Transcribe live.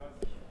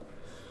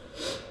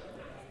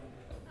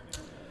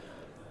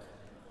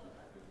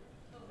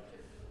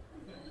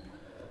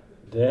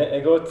Det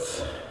er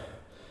godt.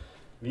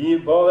 Vi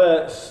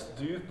bare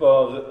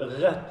stuper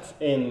rett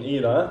inn i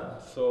det.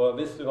 Så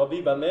hvis du har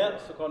Bibelen med,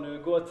 så kan du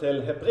gå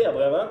til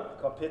Hebreabrevet,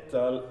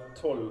 kapittel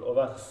 12 og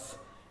vers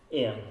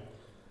 1.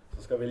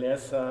 Så skal vi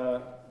lese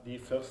de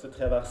første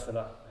 3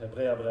 versene.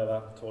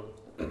 Hebreabrevet 12.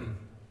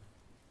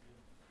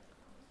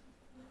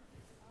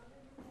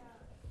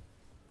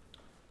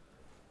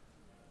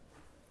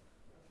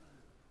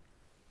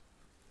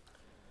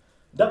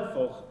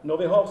 Derfor, når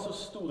vi har så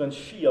stor en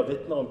sky av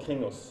vitner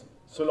omkring oss,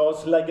 så la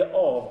oss legge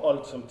av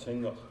alt som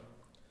tynger,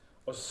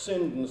 og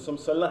synden som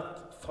så lett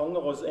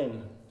fanger oss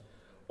inn,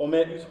 og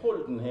med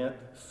utholdenhet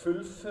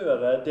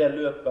fullføre det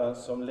løpet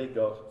som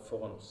ligger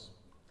foran oss.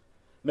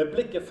 Med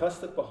blikket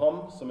festet på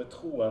ham som er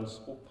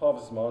troens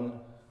opphavsmann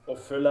og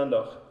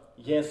fullender,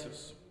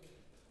 Jesus.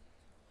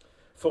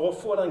 For å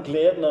få den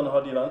gleden han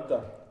hadde i vente,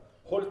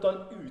 holdt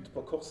han ut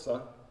på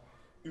korset,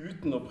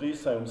 uten å bry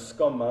seg om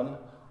skammen,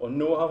 og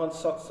nå har han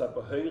satt seg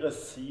på høyre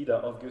side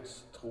av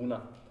Guds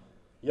trone.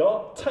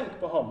 Ja, tenk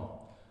på ham,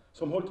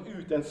 som holdt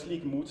ut en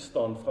slik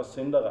motstand fra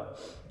syndere,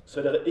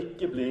 så dere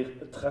ikke blir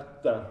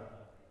trette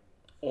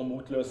og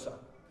motløse.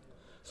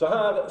 Så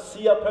her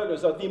sier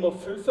Paulus at vi må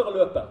fullføre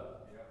løpet.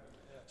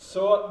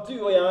 Så du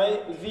og jeg,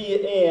 vi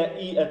er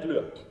i et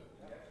løp.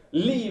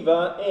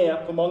 Livet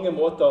er på mange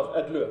måter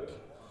et løp,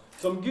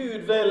 som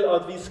Gud vil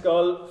at vi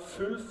skal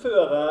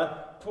fullføre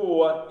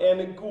på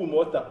en god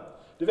måte.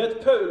 Du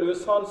vet,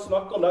 Paulus han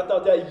snakker om dette,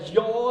 at jeg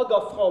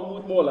jager fram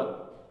mot målet.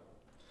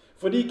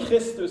 Fordi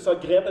Kristus har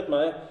grepet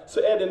meg,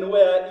 så er det noe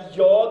jeg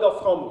jager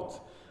fram mot.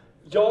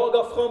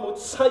 Jager fram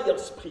mot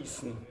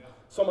seiersprisen,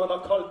 som han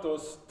har kalt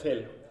oss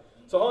til.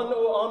 Så han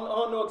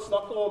også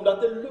snakker om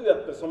dette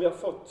løpet som vi har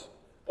fått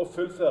å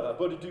fullføre,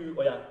 både du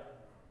og jeg.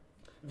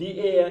 Vi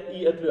er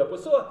i et løp. Og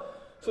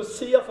så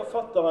sier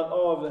forfatteren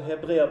av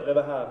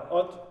Hebreabrevet her,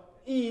 at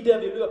i det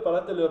vi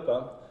løper dette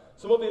løpet,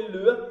 så må vi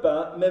løpe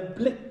med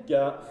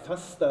blikket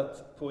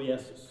festet på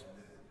Jesus.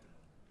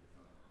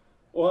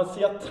 Og han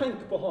sier,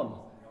 tenk på han.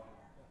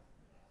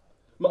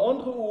 Med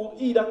andre ord,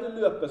 i dette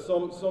løpet,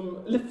 som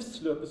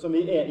livsløpet som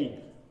vi er i,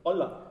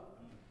 alle,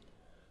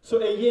 så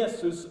er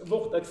Jesus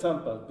vårt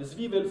eksempel. Hvis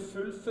vi vil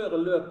fullføre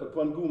løpet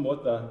på en god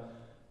måte,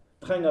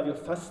 trenger vi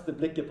å feste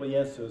blikket på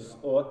Jesus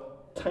og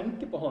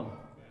tenke på han.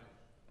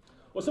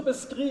 Og så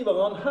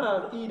beskriver han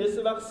her i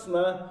disse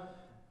versene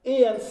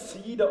en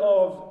side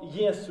av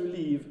Jesu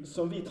liv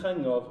som vi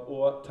trenger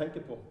å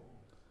tenke på.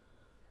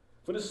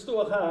 For det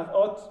står her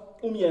at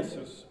om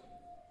Jesus,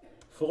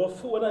 for å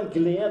få den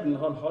gleden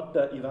han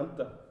hadde i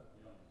vente,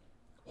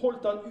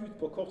 holdt han ut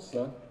på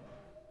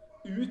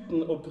korset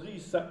uten å bry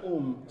seg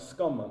om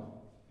skammen.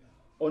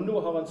 Og nå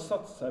har han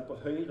satt seg på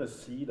høyre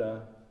side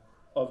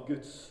av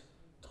Guds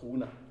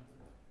trone.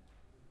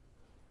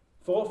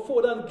 For å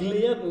få den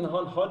gleden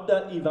han hadde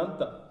i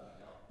vente.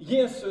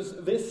 Jesus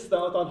visste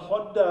at han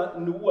hadde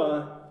noe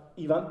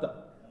i vente.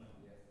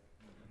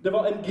 Det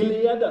var en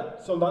glede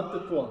som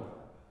ventet på ham.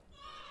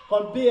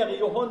 Han ber i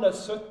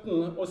Johannes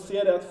 17 og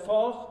sier det at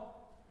far,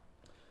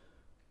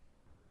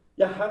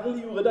 jeg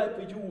herliggjorde deg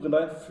på jorden da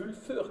jeg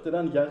fullførte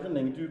den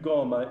gjerning du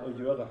ga meg å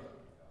gjøre.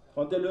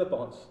 Det er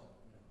løpet hans.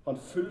 Han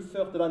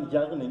fullførte den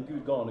gjerning Gud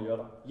ga han å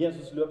gjøre.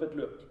 Jesus løp et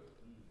løp.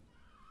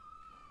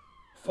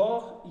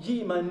 Far, gi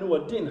meg nå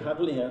din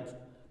herlighet,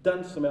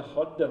 den som jeg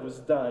hadde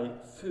hos deg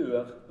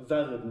før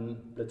verden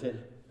ble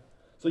til.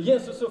 Så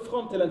Jesus så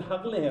frem til en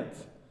herlighet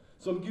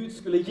som Gud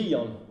skulle gi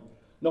ham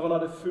når han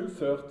hadde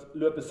fullført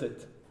løpet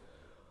sitt.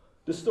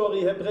 Det står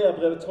i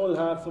Hebreabrevet 12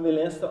 her, som vi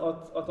leste,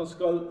 at han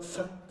skal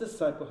sette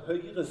seg på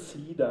høyre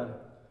side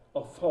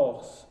av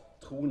fars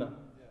trone.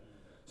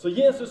 Så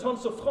Jesus han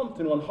så frem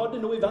til noe, han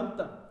hadde noe i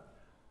vente.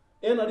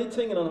 En av de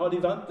tingene han hadde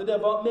i vente, det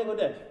var meg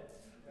og deg.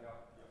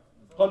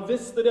 Han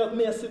visste det at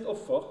med sitt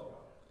offer,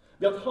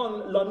 ved at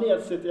han la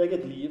ned sitt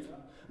eget liv,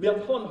 ved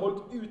at han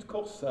holdt ut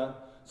korset,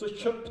 så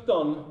kjøpte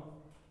han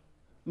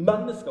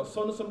mennesker,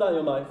 sånne som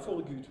deg og meg,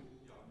 for Gud.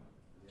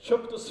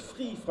 Kjøpte oss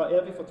fri fra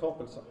evig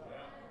fortapelse.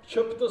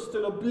 Kjøpte oss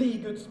til å bli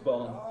Guds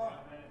barn.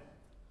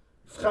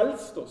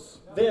 Frelste oss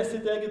ved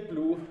sitt eget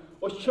blod,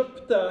 og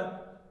kjøpte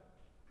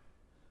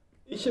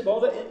ikke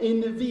bare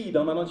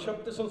individer, men han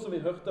kjøpte, sånn som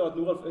vi hørte at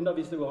Noralf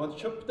underviste i går, han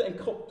kjøpte en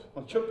kropp,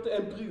 han kjøpte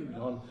en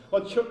brud,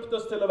 han kjøpte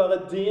oss til å være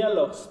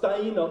deler,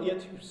 steiner i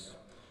et hus.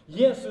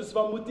 Jesus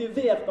var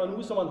motivert av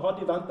noe som han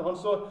hadde i vente.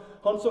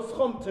 Han så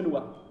frem til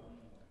noe.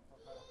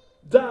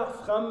 Der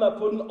fremme,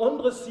 på den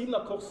andre siden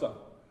av korset,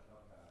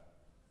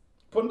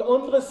 på den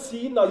andre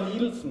siden av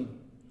lidelsen,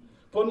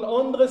 på den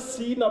andre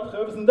siden av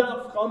prøvelsen,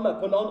 der fremme,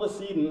 på den andre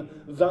siden,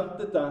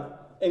 ventet det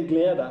en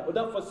glede. Og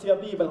derfor sier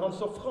Bibelen, han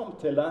så frem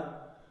til det,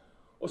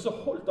 og så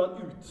holdt han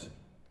ut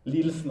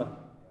lidelsene.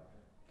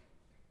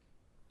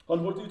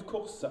 Han holdt ut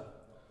korset.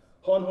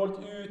 Han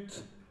holdt ut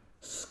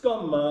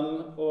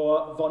skammen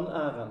og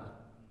vanæren.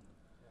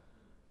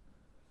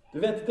 Du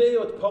vet, det er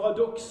jo et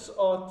paradoks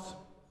at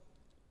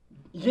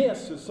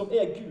Jesus, som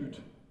er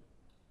Gud,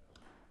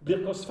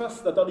 blir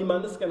korsfestet av de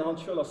menneskene han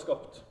selv har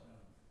skapt.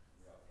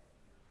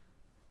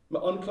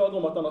 Med anklager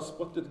om at han har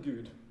spottet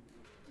Gud,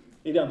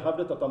 i det han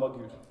hevdet at han var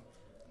Gud.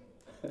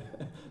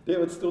 Det er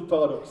jo et stort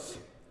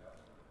paradoks.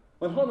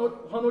 Men han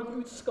holdt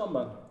ut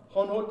skammen.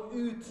 Han holdt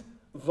ut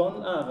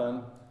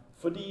vanæren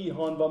fordi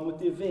han var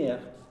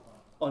motivert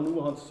av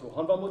noe han så.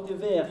 Han var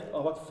motivert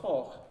av at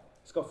far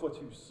skal få et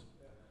hus.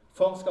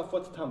 Far skal få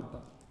et tempel.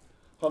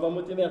 Han var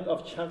motivert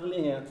av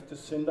kjærlighet til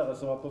syndere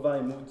som var på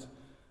vei mot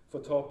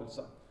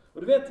fortapelse.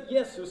 Og du vet,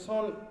 Jesus,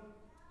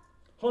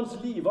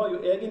 hans liv var jo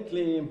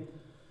egentlig...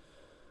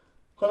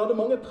 Han hadde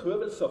mange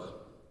prøvelser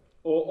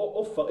og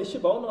offer, ikke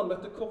bare når han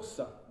møtte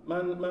korset,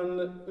 men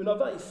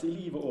underveis i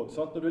livet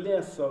også. Når du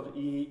leser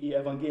i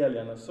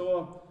evangeliene,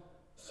 så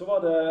var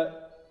det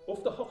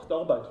ofte hardt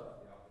arbeid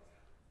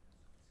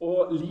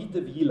og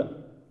lite hvile.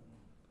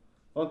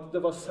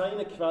 Det var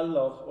sene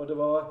kvelder, og det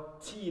var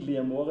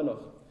tidlige morgener.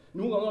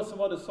 Noen ganger så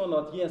var det sånn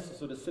at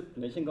Jesus og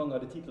disiplene ikke engang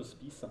hadde tid til å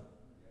spise.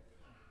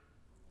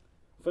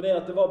 For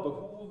det var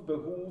behov.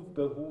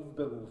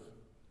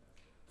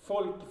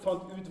 Folk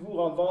fant ut hvor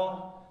han var.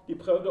 De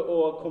prøvde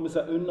å komme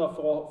seg unna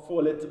for å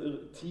få litt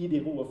tid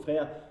i ro og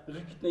fred.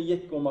 Ryktene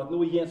gikk om at nå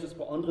er Jesus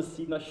på andre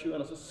siden av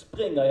sjøen, og så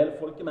springer hele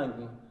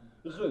folkemengden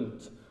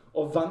rundt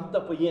og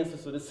venter på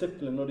Jesus og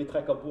disiplene når de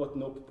trekker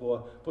båten opp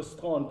på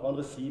stranden på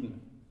andre siden.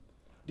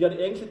 De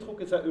hadde egentlig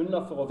trukket seg unna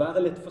for å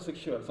være litt for seg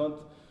selv, sant?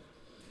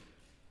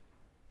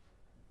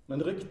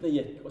 Men ryktene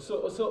gikk, og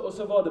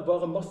så var det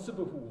bare masse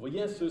behov, og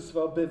Jesus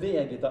var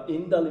beveget av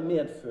inderlig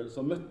medfølelse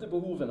og møtte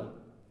behovene.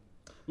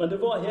 Men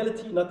det var hele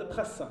tiden dette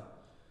presset.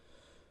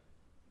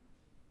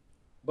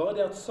 Bare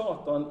det at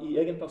Satan i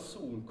egen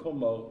person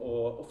kommer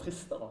og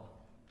frister han.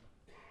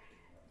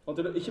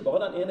 Ikke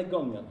bare den ene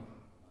gangen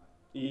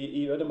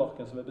i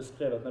ødemarken som er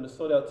beskrevet, men det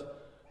står det at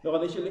når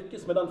han ikke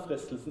lykkes med den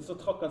fristelsen, så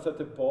trakk han seg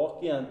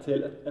tilbake igjen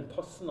til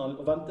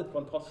og ventet på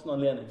en passende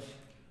anledning.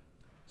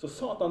 Så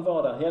Satan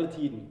var der hele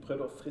tiden,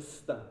 prøvde å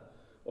friste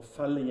og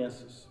felle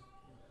Jesus.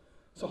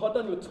 Så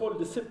hadde han jo 12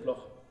 disipler,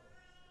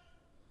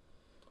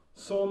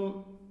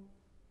 som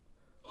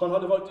han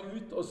hadde valgt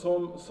ut, og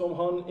som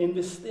han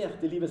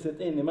investerte livet sitt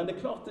inn i. Men det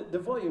er klart,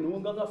 det var jo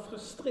noen ganger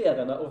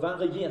frustrerende å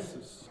være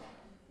Jesus.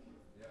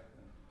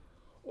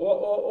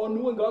 Og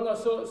noen ganger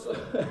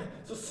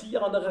så sier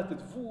han det rett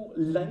ut, hvor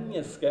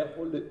lenge skal jeg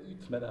holde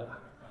ut med dere?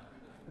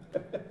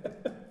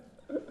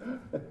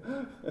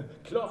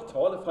 Klar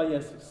tale fra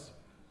Jesus.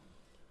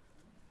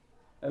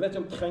 Jeg vet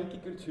ikke om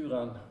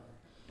krenkekulturen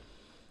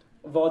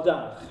var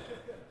der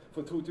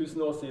for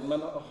 2000 år siden, men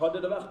hadde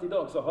det vært i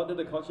dag, så hadde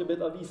det kanskje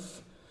blitt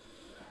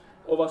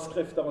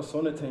avisoverskrifter og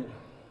sånne ting.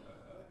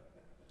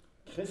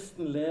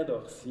 Kristen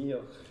leder sier,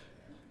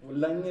 hvor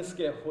lenge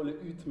skal jeg holde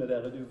ut med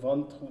dere, du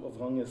vantro og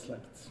vrange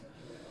slekt?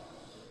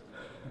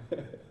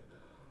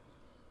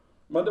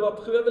 Men det var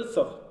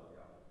prøvelser.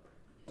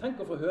 Tenk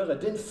å få høre,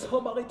 din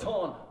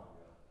samaritan.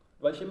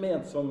 Det var ikke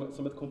ment som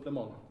et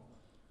kompliment.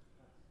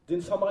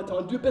 Din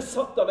samaritan, du er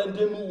besatt av en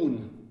demon.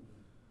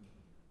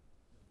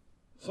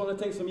 Sånne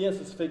ting som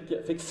Jesus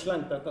fikk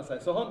slengt etter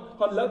seg. Så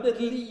han levde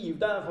et liv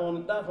der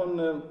han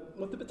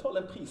måtte betale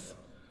en pris.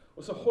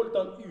 Og så holdt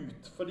han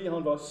ut fordi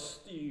han var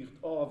styrt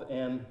av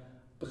en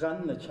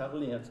brennende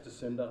kjærlighet til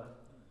syndere.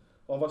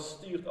 Og han var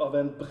styrt av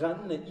en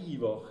brennende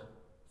iver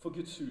for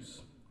Guds hus.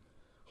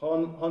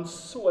 Han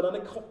så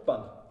denne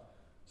kroppen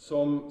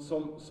som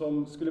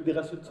skulle bli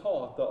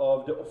resultatet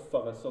av det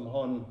offeret som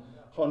han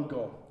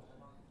ga.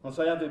 Han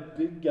sa, jeg vil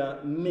bygge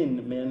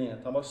min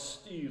menighet. Han var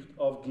styrt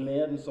av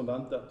gleden som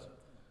ventet.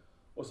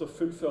 Og så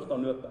fullførte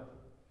han løpet.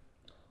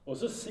 Og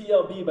så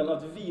sier Bibelen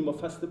at vi må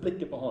feste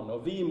blikket på han,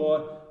 og vi må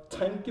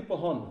tenke på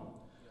han,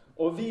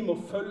 og vi må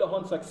følge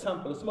hans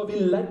eksempel, og så må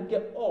vi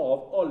legge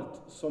av alt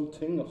som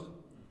tynger.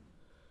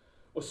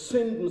 Og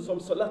synden som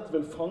så lett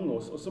vil fange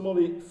oss, og så må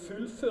vi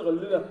fullføre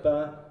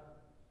løpet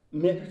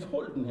med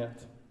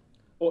utholdenhet,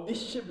 og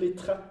ikke bli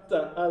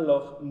trette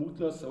eller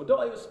motløse. Og da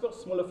er jo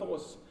spørsmålet for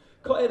oss,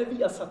 hva er det vi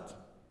har sett?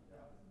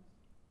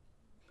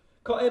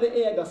 Hva er det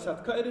jeg har sett?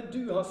 Hva er det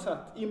du har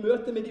sett i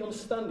møte med de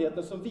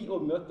omstendighetene som vi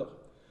også møter?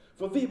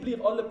 For vi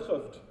blir alle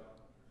prøvd.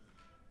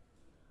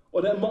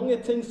 Og det er mange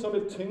ting som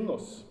vil tynge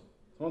oss.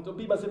 Og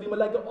Bibelen sier vi må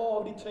legge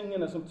av de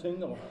tyngene som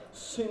tynger,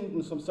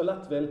 synden som så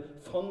lett vil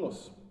fange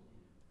oss.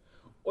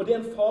 Og det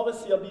er en fare,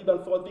 sier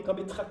Bibelen, for at vi kan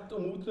bli trette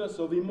og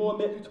motløse, og vi må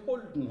med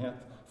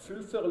utholdenhet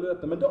fullføre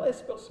løpet. Men da er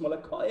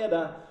spørsmålet, hva er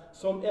det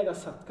som jeg har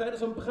sett? Hva er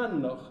det som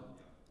brenner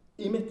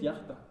i mitt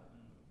hjerte?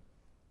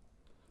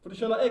 For du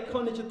skjønner, jeg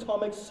kan ikke ta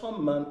meg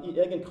sammen i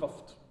egen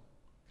kraft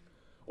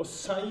og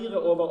seire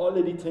over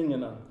alle de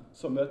tingene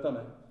som møter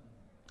meg.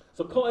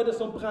 Så hva er det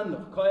som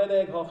brenner? Hva er det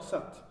jeg har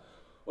sett?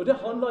 Og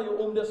det handler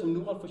jo om det som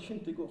Norald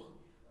forkynte i går.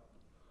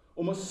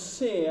 Om å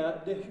se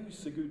det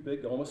huset Gud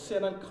bygger, om å se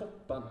den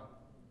kroppen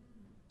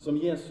som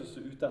Jesus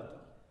er ute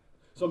etter.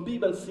 Som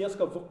Bibelen sier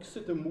skal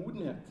vokse til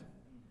modenhet,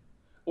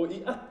 og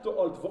i ett og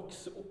alt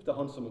vokse opp til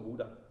han som er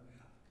hodet.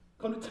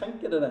 Kan du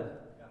tenke deg det?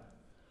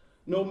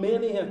 Når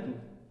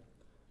menigheten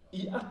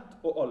i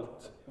ett og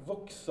alt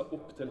vokser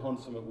opp til han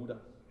som er hodet.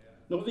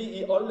 Når vi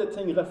i alle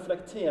ting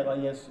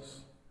reflekterer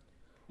Jesus.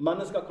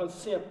 Mennesker kan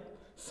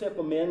se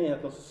på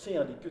menigheten, og så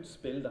ser de Guds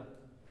bilde.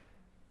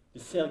 De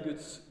ser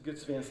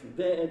Guds vesen.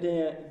 Det er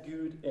det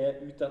Gud er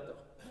ute etter.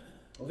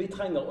 Og vi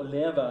trenger å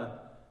leve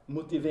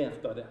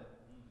motivert av det.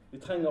 Vi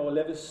trenger å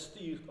leve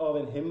styrt av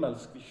en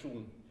himmelsk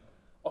visjon.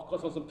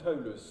 Akkurat sånn som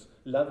Paulus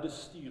levde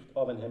styrt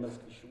av en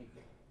himmelsk visjon.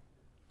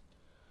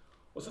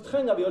 Og så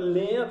trenger vi å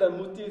leve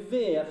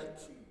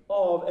motivert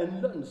av en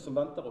lønn som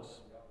venter oss.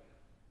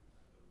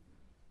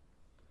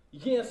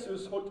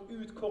 Jesus holdt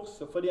ut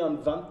korset fordi han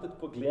ventet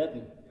på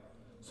gleden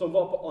som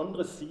var på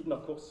andre siden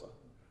av korset.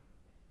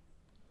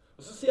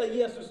 Og så sier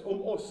Jesus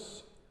om oss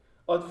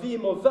at vi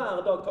må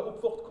hver dag ta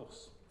opp vårt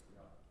kors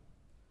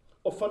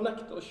og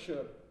fornekte oss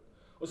selv.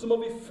 Og så må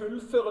vi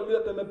fullføre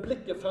løpet med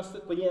blikket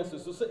festet på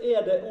Jesus, og så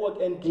er det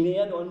også en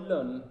glede og en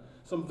lønn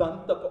som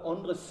venter på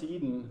andre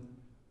siden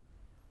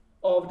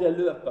av det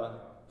løpet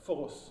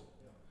for oss.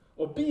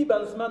 Og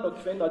Bibelens menn og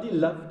kvinner, de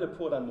levde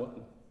på den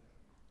måten.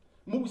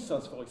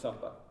 Moses for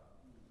eksempel.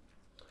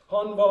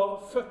 Han var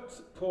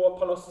født på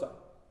palasset.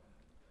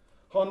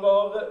 Han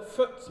var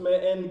født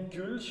med en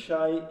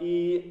gullskei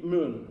i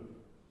munnen.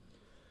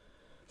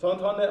 Så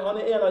han er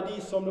en av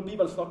de som, når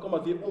Bibelen snakker om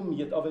at vi er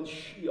omgitt av en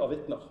sky av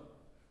vittner.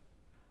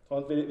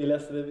 Vi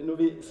leser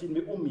det, siden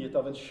vi er omgitt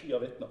av en sky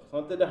av vittner.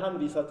 Det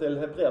henviser til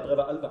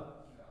Hebreerbrevet 11.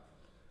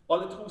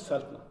 Alle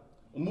trosheltene.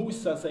 Og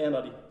Moses er en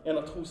av de, en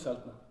av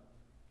trosheltene.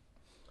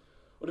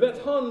 Og du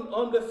vet,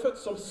 han ble født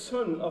som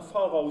sønn av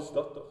faraos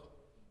datter.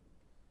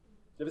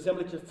 Det vil si, han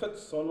ble ikke født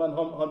sånn, men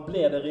han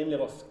ble det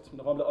rimelig raskt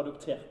når han ble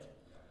adoptert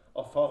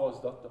av faraos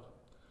datter.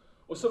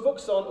 Og så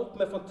vokser han opp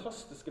med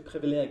fantastiske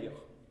privilegier.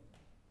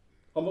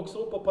 Han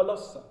vokser opp på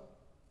palasset.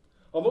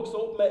 Han vokser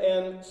opp med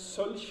en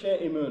sølvskje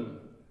i munnen.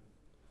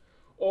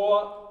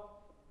 Og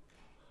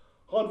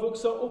han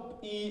vokser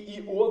opp i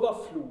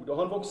overflod, og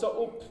han vokser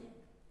opp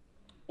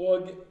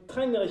og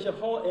trenger ikke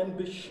ha en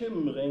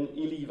bekymring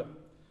i livet.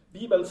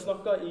 Bibelen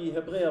snakker i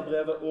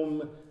Hebreerbrevet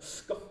om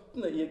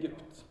skattene i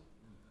Egypt.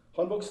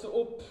 Han vokste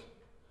opp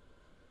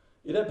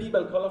i det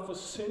Bibelen kaller for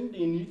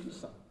syndig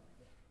nytelse.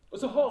 Og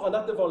så har han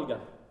dette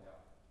valget.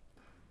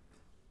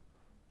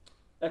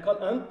 Jeg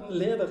kan enten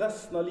leve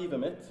resten av livet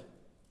mitt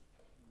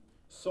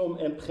som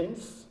en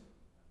prins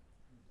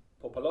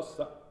på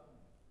palasset,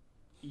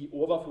 i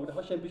overflod. Jeg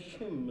har ikke en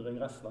bekymring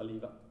resten av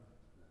livet.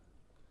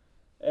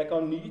 Jeg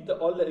kan nyte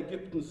alle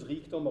Egyptens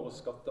rikdommer og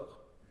skatter.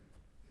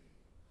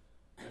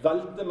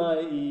 Velte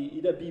meg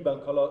i det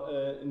Bibelen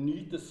kaller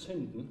nyte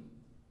synden.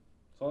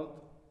 Sant?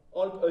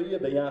 Alt øye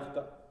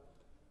begjærte.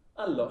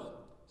 Eller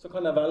så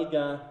kan jeg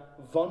velge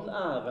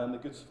vanære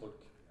med Guds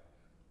folk.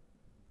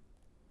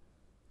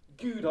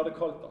 Gud hadde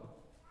kalt ham.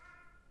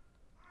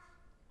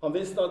 Han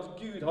visste at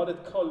Gud hadde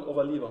et kall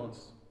over livet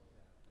hans.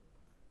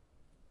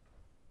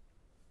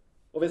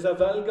 Og hvis jeg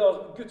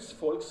velger Guds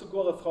folk, så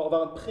går jeg fra å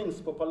være en prins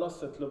på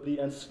palasset til å bli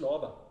en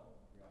slave.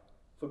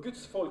 For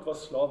Guds folk var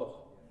slaver.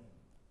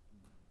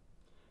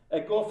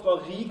 Jeg går fra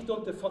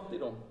rikdom til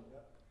fattigdom.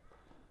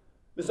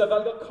 Hvis jeg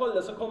velger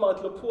kallet, så kommer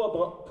jeg til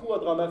å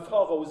pådra meg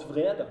faraos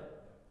vrede.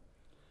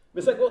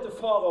 Hvis jeg går til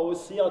farao og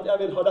sier at jeg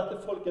vil ha dette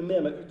folket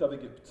med meg ut av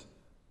Egypt,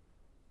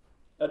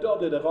 ja, da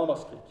blir det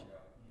ramaskrik.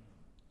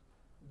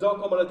 Da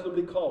kommer det til å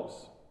bli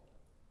kaos.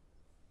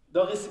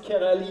 Da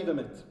risikerer jeg livet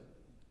mitt.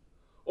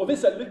 Og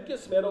hvis jeg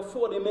lykkes med å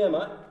få dem med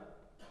meg,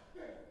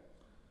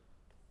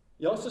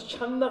 ja, så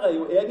kjenner jeg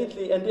jo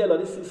egentlig en del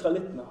av disse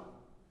israelittene.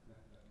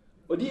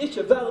 Og de er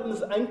ikke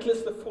verdens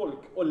enkleste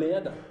folk å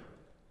lede.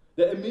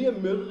 Det er mye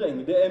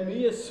murring, det er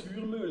mye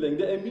surmuling,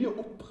 det er mye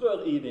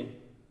opprør i dem.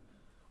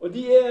 Og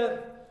de er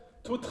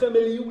 2-3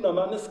 millioner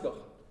mennesker.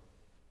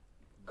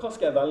 Hva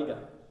skal jeg velge?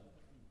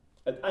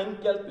 Et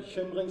enkelt,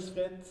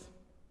 bekymringsfritt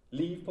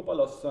liv på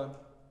palasset,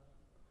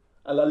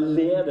 eller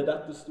lede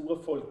dette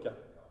store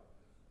folket?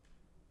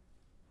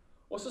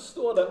 Og så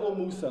står det om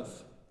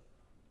Moses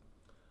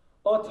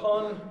at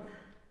han,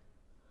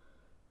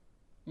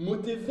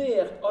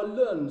 motivert av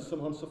lønn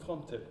som han så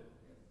frem til,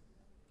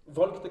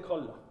 valgte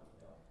kallet.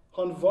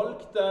 Han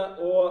valgte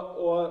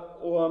å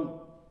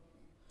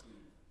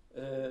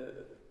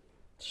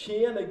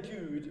tjene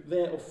Gud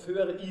ved å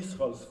føre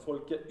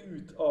Israelsfolket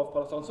ut av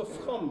palasset. Han så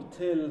frem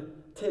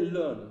til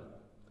lønn.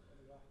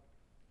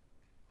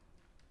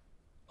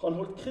 Han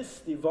holdt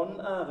Kristi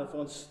vanære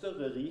for en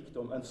større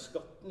rikdom enn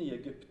skattene i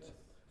Egypt,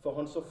 for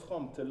han så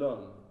frem til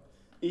lønn.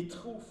 I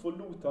tro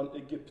forlot han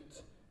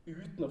Egypt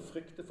uten å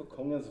frykte for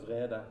kongens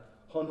vrede.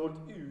 Han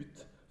holdt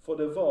ut, for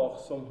det var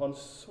som han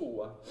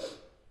så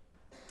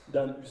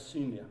den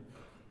usynlige.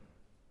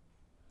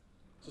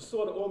 Så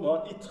står det om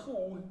han, i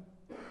tro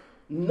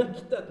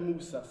nektet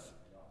Moses.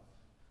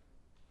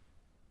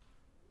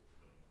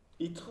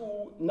 I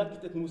tro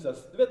nektet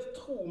Moses. Du vet,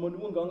 tro må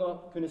noen ganger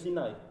kunne si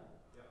nei.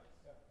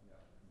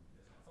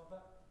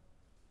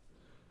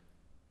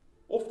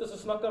 Ofte så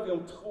snakker vi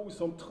om tro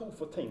som tro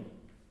for ting.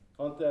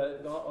 Han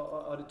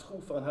hadde tro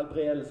for en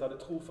helbredelse, hadde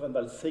tro for en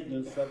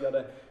velsignelse, vi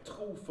hadde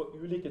tro for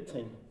ulike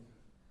ting.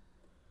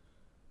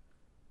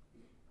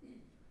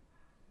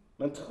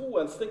 Men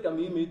troen stikker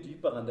mye, mye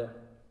dypere enn det.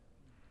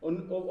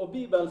 Og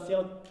Bibelen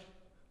sier at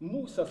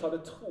Moses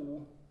hadde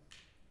tro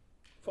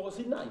for å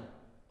si nei.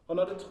 Han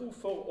hadde tro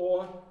for å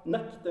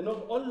nekte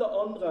når alle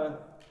andre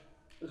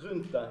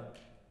rundt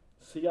deg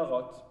sier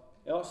at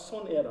ja,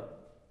 sånn er det.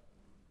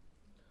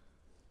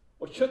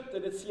 Og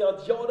kjøttet ditt sier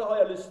at ja, det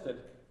har jeg lyst til.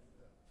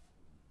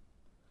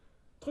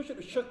 Tror ikke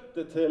du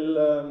kjøttet til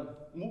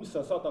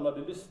Moses sa at han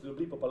hadde lyst til å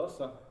bli på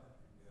palasset?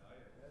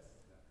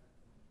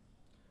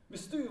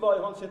 Hvis du var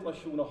i hans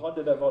situasjon og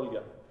hadde det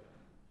valget,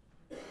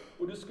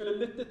 og du skulle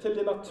lytte til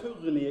det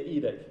naturlige i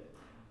deg,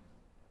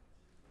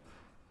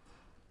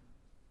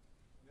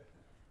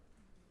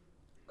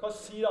 hva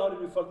side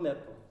hadde du falt ned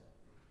på?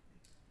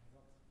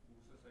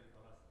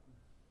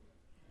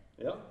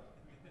 Ja.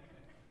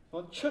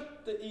 Han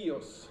kjøttet i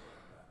oss,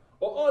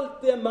 og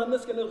alt det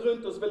menneskene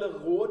rundt oss ville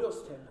råde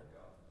oss til.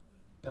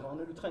 Per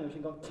Arne, du trenger ikke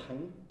engang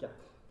tenke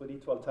på de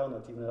to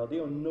alternativene der. Det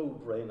er jo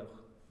no-brainer.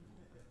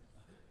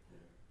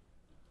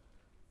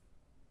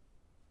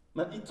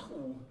 Men i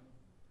tro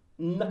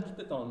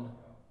nektet han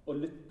å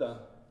lytte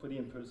på de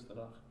impulsene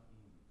der.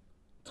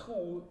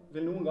 Tro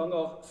vil noen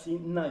ganger si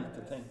nei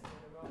til ting.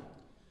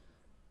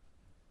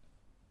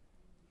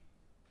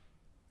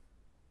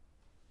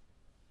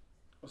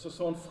 Og så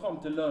han frem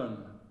til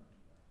lønnen.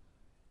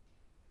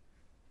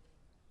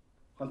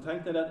 Han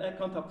tenkte at jeg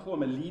kan ta på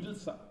meg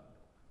lidelse.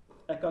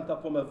 Jeg kan ta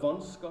på meg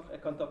vansker.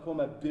 Jeg kan ta på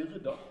meg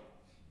byrder.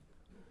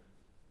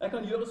 Jeg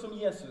kan gjøre som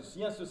Jesus.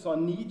 Jesus sa,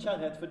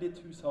 nidkjærhet for ditt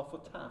hus har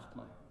fortært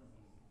meg.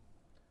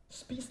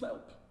 Spis meg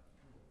opp.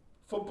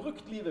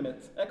 Forbrukt livet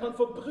mitt. Jeg kan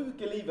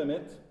forbruke livet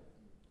mitt.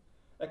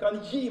 Jeg kan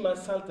gi meg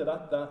selv til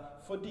dette,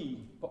 fordi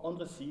på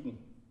andre siden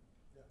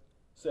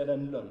så er det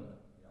en lønn.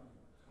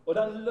 Og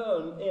den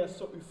lønnen er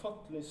så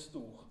ufattelig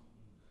stor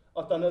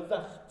at den er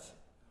verdt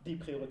de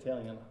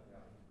prioriteringene.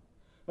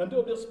 Men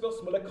da blir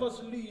spørsmålet, hva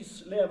slags lys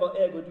lever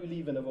jeg og du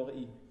livene våre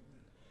i?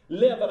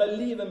 Lever jeg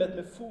livet mitt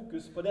med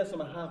fokus på det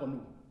som er her og nå?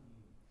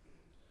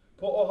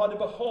 På å ha det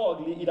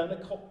behagelig i denne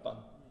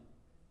kroppen?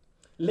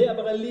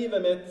 Lever jeg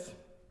livet mitt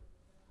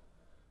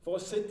for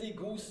å sitte i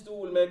god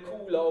stol med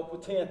cola og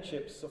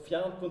potetchips og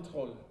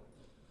fjernkontroll?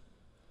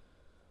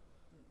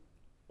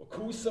 Og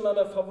kose meg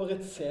med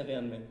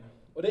favorittserien min?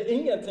 Og det er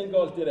ingenting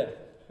galt i det.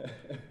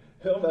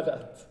 Hør meg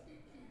rett.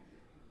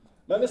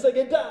 Men hvis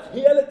jeg er der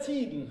hele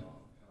tiden,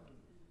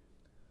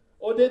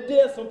 og det er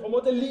det som på en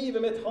måte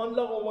livet mitt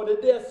handler om, og det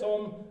er det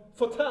som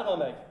fortærer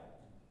meg,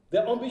 det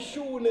er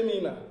ambisjonene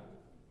mine,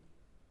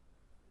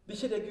 det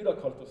er ikke det Gud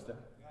har kalt oss til.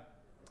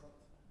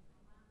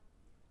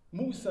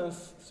 Moses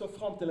så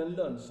frem til en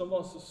lønn som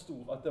var så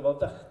stor at det var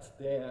verdt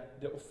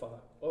det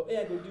offeret. Og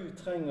jeg og du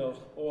trenger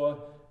å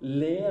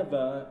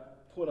leve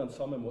på den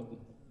samme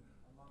måten.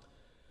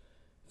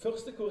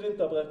 1.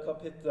 Korinterbrev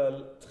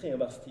kapittel 3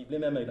 vers 10. Bli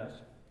med meg der.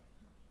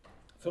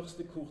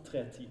 1. Kor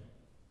 3:10.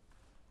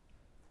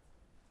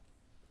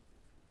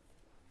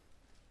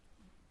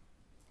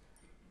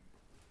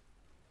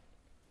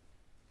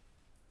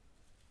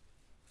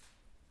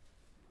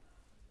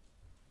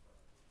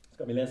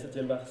 Skal vi lese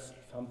til vers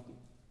 15.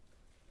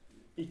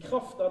 I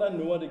kraft av den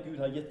nåde Gud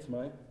har gitt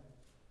meg,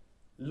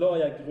 la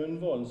jeg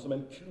grunnvollen som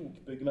en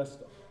klok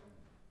byggmester.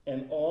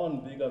 En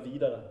annen bygger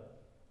videre.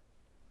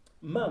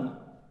 Men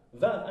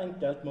hver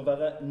enkelt må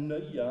være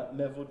nøye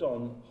med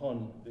hvordan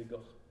han bygger.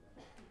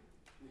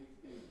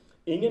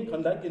 Ingen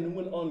kan legge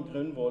noen annen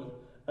grunnvoll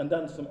enn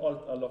den som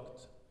alt er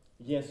lagt,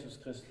 Jesus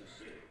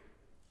Kristus.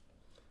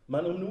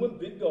 Men om noen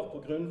bygger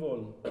på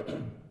grunnvollen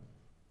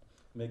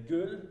med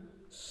gull,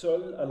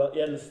 sølv eller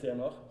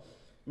edelstener,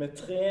 med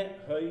tre,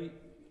 høy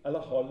eller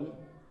halm,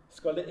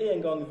 skal det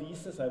en gang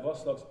vise seg hva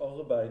slags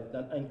arbeid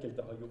den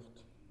enkelte har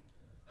gjort.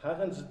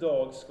 Herrens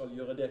dag skal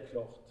gjøre det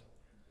klart,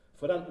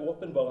 for den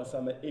åpenbarer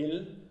seg med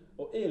ild,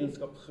 og ilden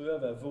skal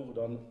prøve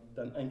hvordan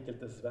den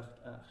enkeltes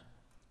verk er.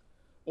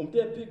 Om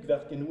det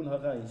byggverket noen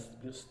har reist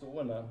blir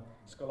stående,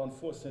 skal han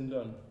få sin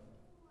lønn.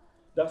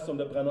 Dersom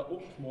det brenner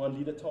opp, må han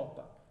lide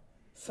tapet.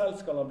 Selv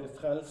skal han bli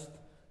frelst,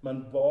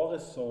 men bare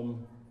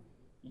som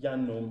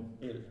gjennom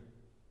ild.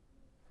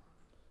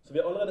 Så vi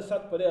har allerede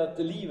sett på det at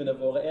livene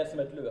våre er som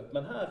et løp.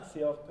 Men her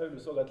sier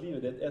Paulus også at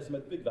livet ditt er som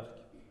et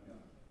byggverk.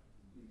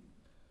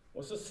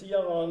 Og så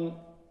sier han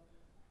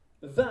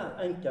hver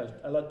enkelt,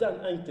 eller den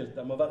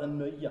enkelte, må være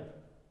nøye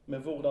med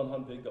hvordan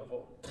han bygger.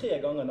 Og 3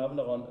 ganger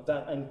nevner han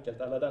hver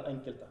enkelt, eller den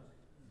enkelte.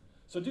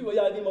 Så du og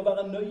jeg, vi må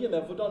være nøye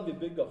med hvordan vi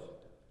bygger.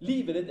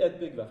 Livet ditt er et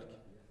byggverk.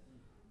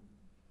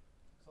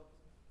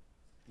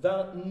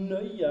 Vær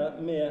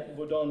nøye med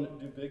hvordan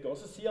du bygger. Og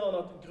så sier han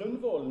at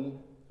grunnvollen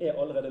er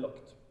allerede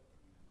lagt.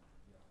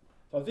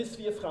 For hvis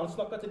vi er frem, han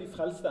snakker til de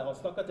frelste, han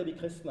snakker til de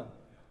kristne.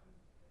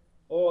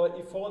 Og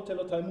i forhold til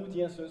å ta imot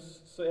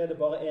Jesus, så er det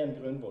bare én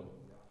grunnvoll.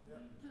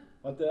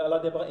 Eller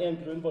det er bare én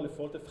grunnvoll i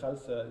forhold til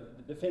frelse.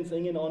 Det finnes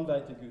ingen annen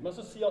vei til Gud. Men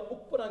så sier han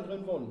oppå den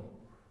grunnvollen,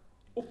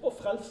 oppå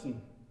frelsen,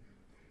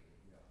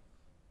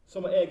 så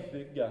må jeg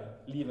bygge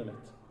livet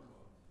mitt.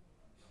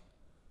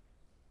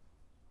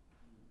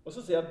 Og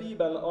så sier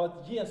Bibelen at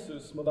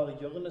Jesus må være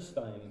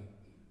hjørnesteinen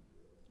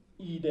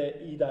i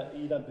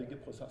den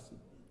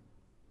byggeprosessen.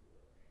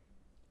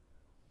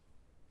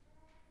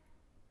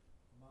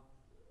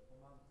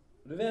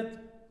 Du vet,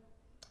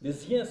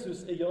 hvis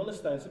Jesus er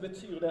hjørnestein, så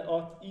betyr det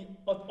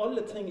at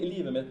alle ting i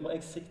livet mitt må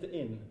jeg sikte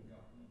inn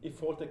i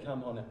forhold til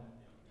hvem han er.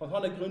 For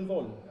han er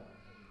grunnvollen.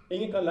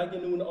 Ingen kan legge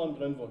noen annen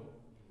grunnvoll.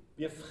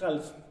 Vi er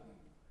frelst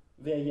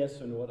ved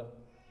Jesu nåde.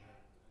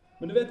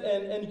 Men du vet,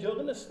 en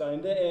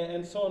hjørnestein, det er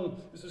en sånn,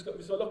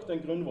 hvis du har lagt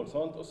en grunnvoll,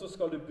 sant? Og så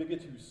skal du bygge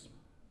et hus.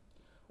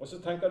 Og så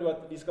tenker du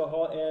at vi skal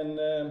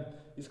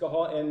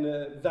ha en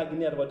vegg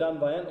nedover den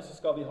veien, og så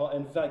skal vi ha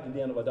en vegg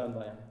nedover den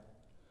veien.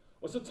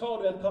 Og så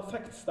tar du en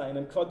perfekt stein,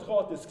 en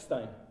kvadratisk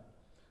stein.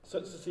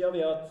 Så sier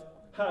vi at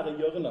her er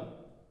hjørnet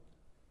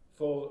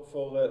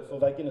for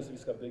veggene som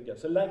vi skal bygge.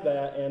 Så legger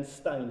jeg en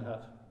stein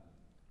her.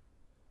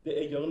 Det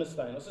er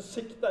hjørnestein. Og så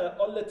sikter jeg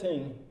alle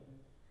ting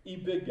i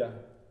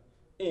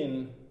bygget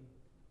inn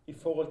i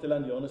forhold til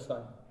den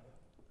hjørnesteinen.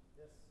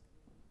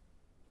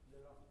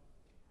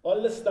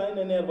 Alle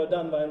steinene nedover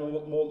den veien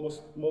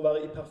må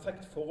være i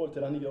perfekt forhold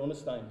til denne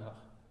hjørnesteinen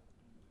her.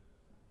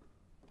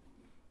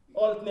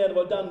 Alt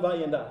nedover den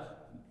veien der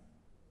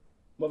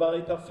må være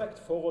i perfekt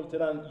forhold til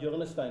den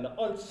hjørnesteinen.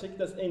 Alt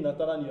siktes inn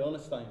etter den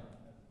hjørnesteinen.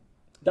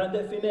 Den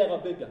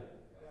definerer bygget.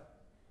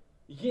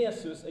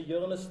 Jesus er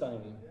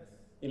hjørnesteinen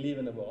i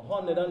livene våre.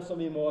 Han er den som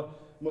vi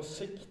må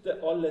sikte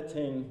alle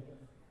ting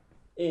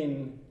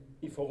inn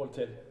i forhold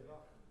til.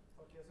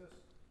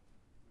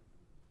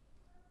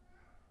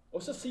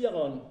 Og så sier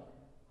han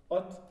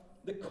at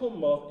det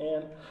kommer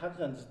en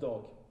Herrens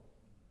dag.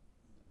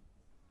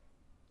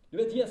 Du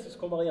vet, Jesus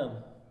kommer igjen.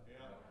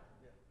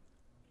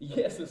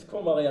 Jesus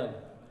kommer igjen.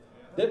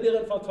 Det blir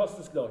en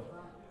fantastisk dag.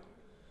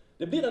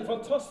 Det blir en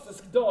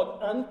fantastisk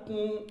dag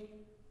enten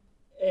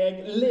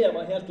jeg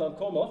lever helt til han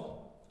kommer,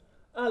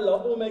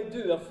 eller om jeg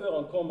dør før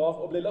han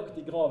kommer og blir lagt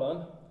i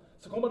graven,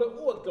 så kommer det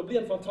også til å bli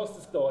en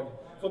fantastisk dag.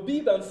 For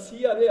Bibelen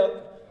sier det at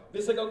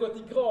hvis jeg har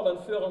gått i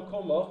graven før han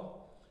kommer,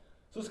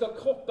 så skal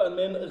kroppen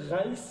min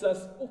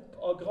reises opp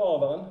av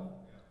graven.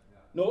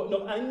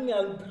 Når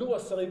engelen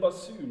blåser i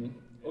basunen,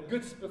 og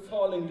Guds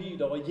befaling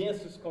lyder, og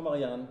Jesus kommer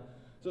igjen,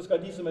 så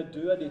skal de som er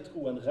døde i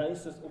troen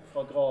reises opp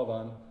fra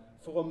graven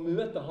for å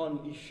møte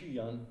han i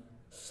skyen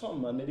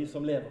sammen med de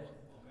som lever.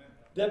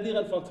 Det blir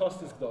en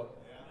fantastisk dag.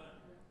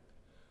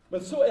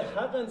 Men så er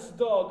Herrens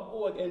dag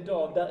også en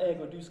dag der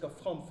jeg og du skal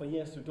fram for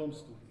Jesu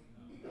domstol.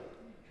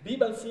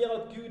 Bibelen sier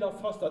at Gud har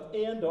fastsatt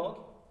en dag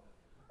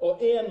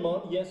og en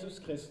mann, Jesus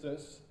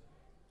Kristus,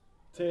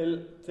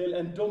 til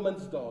en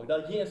dommens dag,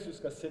 der Jesus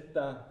skal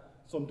sitte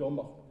som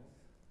dommer.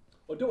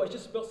 Og da er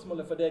ikke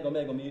spørsmålet for deg og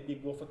meg om vi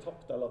går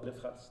fortapt eller blir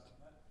frelst.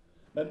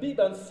 Men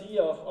Bibelen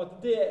sier at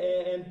det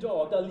er en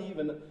dag der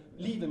livet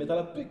mitt,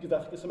 eller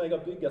byggverket som jeg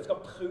har bygget, skal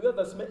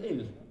prøves med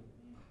ild.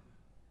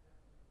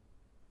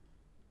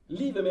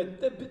 Livet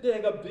mitt, det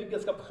jeg har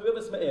bygget, skal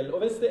prøves med ild. Og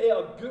hvis det er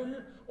av gull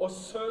og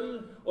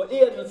sølv og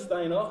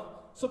edelsteiner,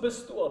 så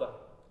består det.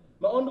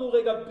 Med andre ord,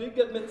 jeg har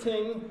bygget med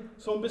ting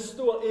som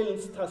består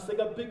ildens test.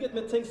 Jeg har bygget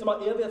med ting som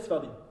har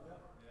evighetsverdi.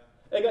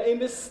 Jeg har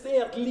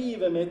investert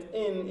livet mitt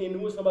inn i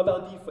noe som har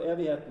verdi for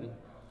evigheten.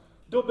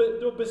 Da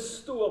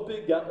består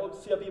bygget, og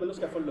sier Bibelen, nå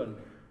skal jeg få lønn.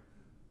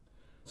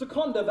 Så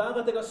kan det være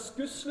at jeg har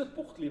skuslet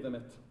bort livet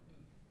mitt.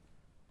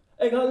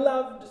 Jeg har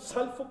levd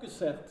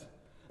selvfokusert.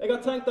 Jeg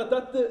har tenkt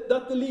at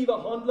dette livet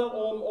handler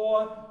om å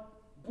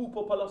bo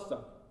på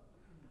palasset.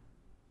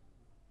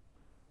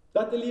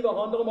 Dette livet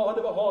handler om å ha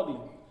det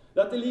behagelig.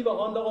 Dette livet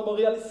handler om å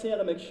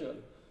realisere meg selv.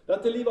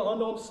 Dette livet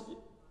handler om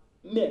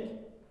meg.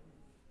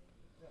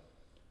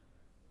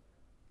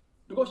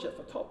 Du går ikke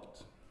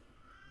fortapt.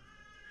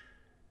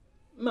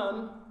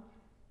 Men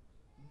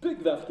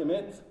byggverket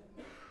mitt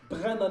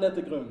brenner ned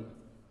til grunnen.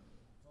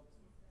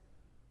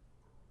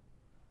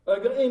 Og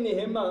jeg går inn i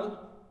himmelen,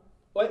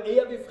 og er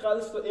evig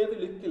frelst og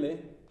evig lykkelig,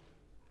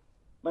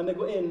 men jeg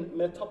går inn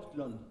med tapt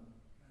lønn.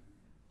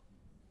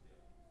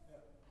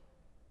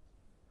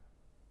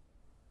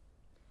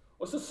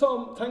 Og så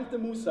tenkte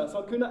Moses,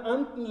 han kunne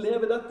enten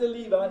leve dette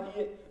livet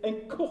i en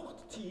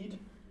kort tid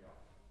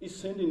i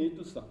syndig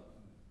nytelse.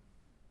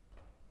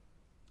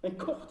 En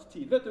kort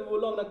tid. Vet du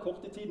hvor lang den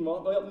korte tiden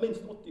var? Det var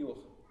minst 80 år.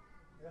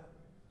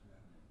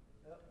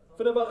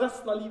 For det var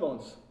resten av livet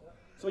hans.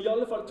 Så i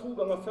alle fall 2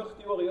 ganger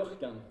 40 år i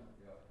ørken.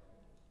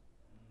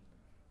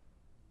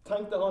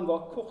 Tenkte han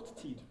var kort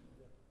tid.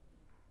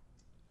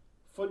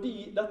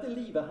 Fordi dette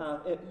livet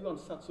her er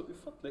uansett så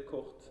ufattelig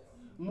kort,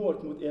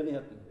 målt mot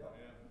evigheten.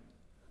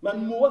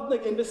 Men måten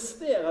jeg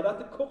investerer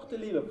dette korte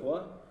livet på,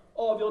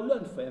 avgjør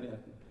lønn for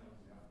evigheten.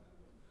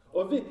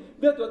 Og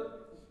vet du at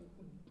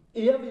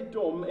evig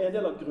dom er en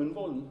del av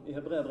grunnvollen i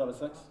Hebreerbrevet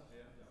 6?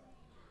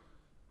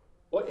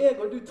 Og jeg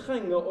og du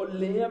trenger å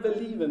leve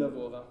livene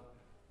våre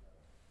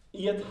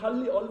i et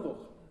hellig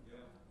alvor,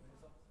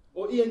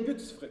 og i en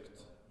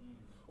gudsfrykt,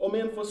 og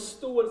med en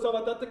forståelse av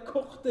at dette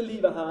korte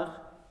livet her,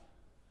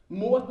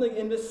 måten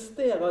jeg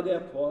investerer det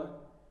på,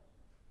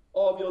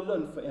 avgjør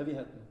lønn for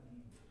evigheten.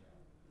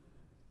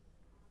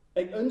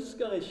 Jeg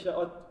ønsker ikke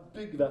at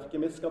byggverket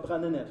mitt skal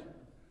brenne ned.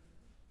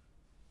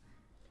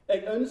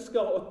 Jeg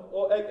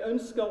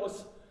ønsker å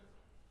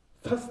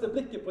feste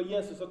blikket på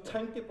Jesus og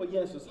tenke på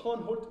Jesus.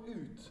 Han holdt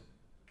ut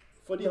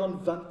fordi han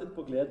ventet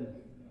på gleden.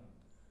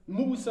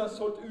 Moses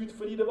holdt ut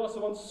fordi det var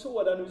som han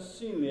så den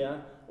usynlige,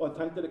 og han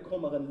tenkte det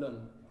kommer en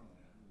lønn.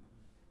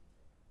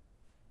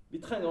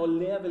 Vi trenger å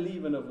leve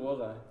livene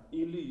våre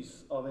i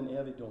lys av en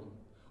evig dom.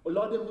 Og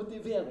la det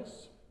motivere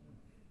oss.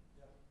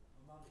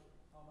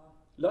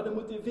 La det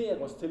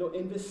motivere oss til å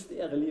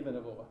investere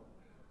livene våre.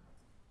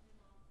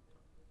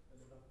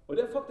 Og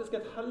det er faktisk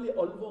et hellig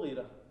alvor i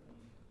det.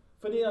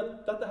 Fordi at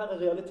dette her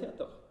er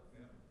realiteter.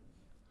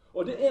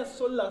 Og det er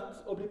så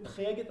lett å bli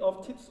preget av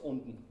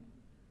tidsånden.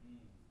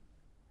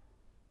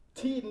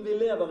 Tiden vi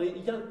lever i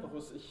hjelper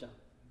oss ikke.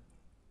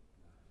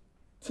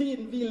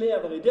 Tiden vi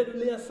lever i, det du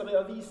leser i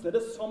avisene,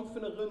 det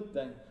samfunnet rundt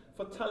deg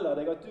forteller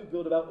deg at du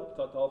burde være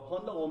opptatt av,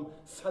 handler om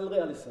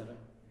selvrealisering.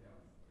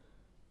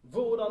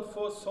 Hvordan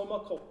få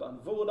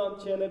sommerkroppen, hvordan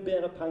tjene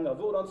bedre penger,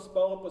 hvordan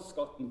spare på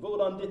skatten,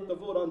 hvordan ditt og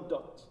hvordan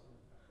datt.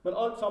 Men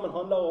alt sammen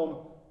handler om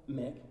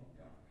meg.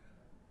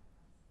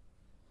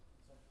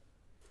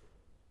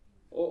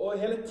 Og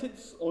hele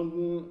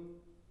tidsånden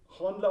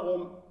handler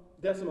om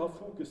det som har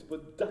fokus på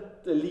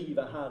dette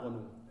livet her og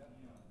nå.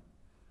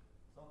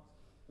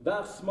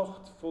 Vær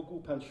smart for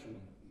god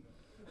pensjon.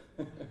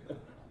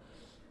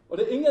 Og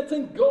det er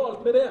ingenting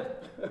galt med det.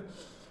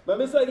 Men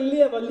hvis jeg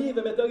lever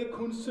livet mitt, og jeg er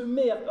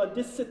konsumert av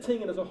disse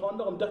tingene som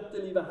handler om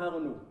dette livet her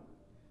og nå,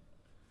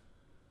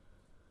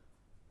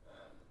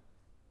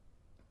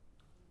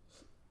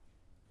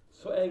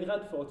 så er jeg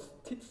redd for at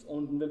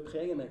tidsånden vil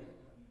prege meg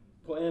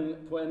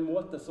på en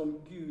måte som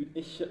Gud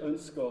ikke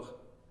ønsker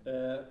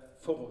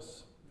for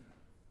oss.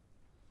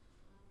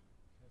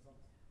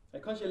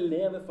 Jeg kan ikke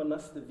leve for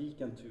neste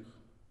weekendtur.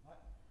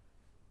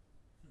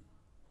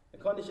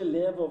 Jeg kan ikke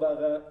leve og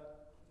være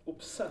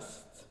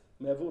obsesst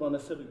med hvordan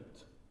det ser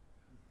ut.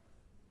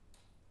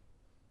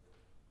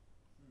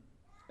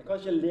 Jeg kan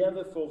ikke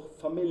leve for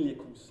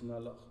familiekosen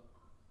eller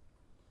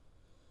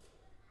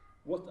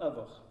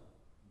whatever.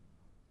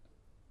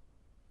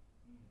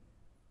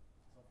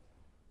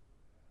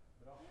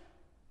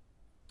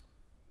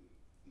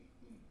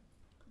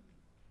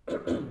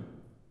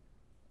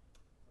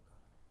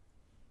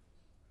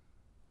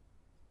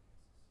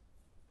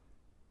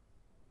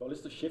 Jeg har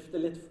lyst til å skifte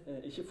litt,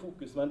 ikke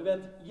fokus, men du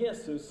vet,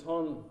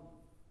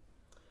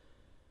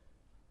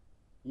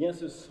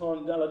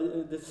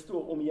 det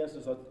står om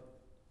Jesus at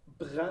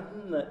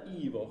brennende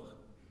iver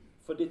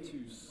for ditt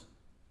hus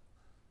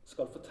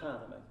skal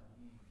fortære meg.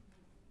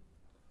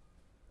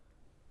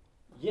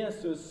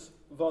 Jesus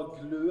var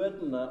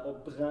glødende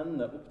og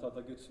brennende opptatt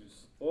av Guds hus.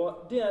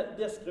 Og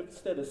det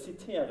skriftstedet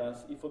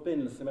siteres i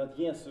forbindelse med at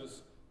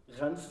Jesus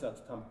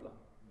renset tempelet.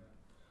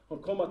 Han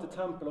kommer til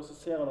tempelet, og så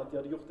ser han at de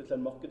hadde gjort det til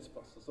en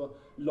markedsplass. Og så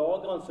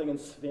lager han seg en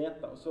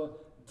svepe, og så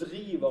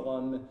driver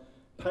han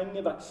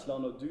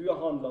pengevekslerne og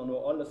duehandlerne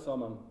og alle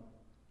sammen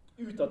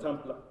ut av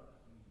tempelet.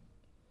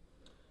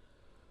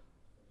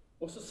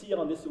 Og så sier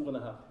han disse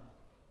ordene her.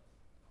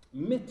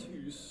 Mitt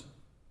hus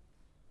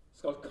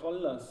skal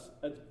kalles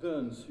et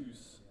bønnens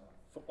hus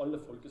for alle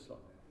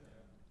folkeslag.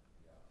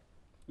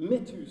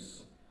 Mitt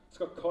hus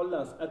skal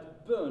kalles et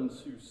bønnens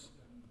hus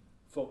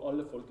for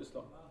alle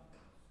folkeslag.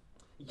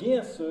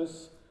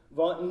 Jesus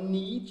var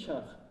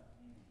nidkjær,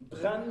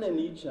 brennende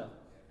nidkjær,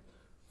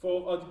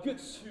 for at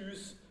Guds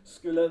hus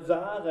skulle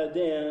være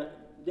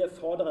det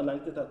Faderen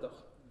lengtet etter.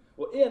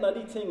 Og en av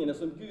de tingene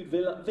som Gud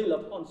vil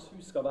at hans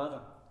hus skal være,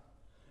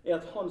 er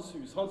at hans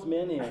hus, hans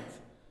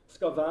menighet,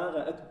 skal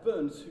være et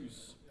bønnens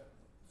hus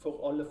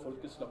for alle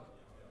folkeslag.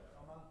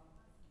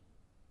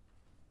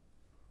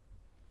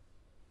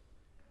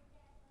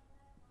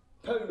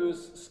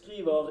 Paulus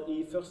skriver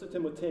i 1.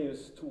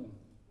 Timoteus 2,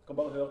 kan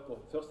bare høre på,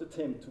 1.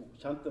 Tim 2,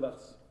 kjente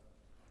vers,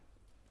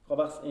 fra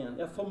vers 1.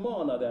 Jeg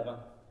formaner dere,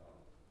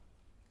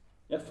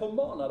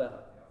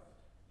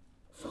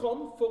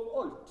 framfor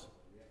alt.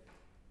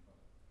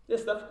 Det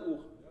er sterke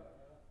ord.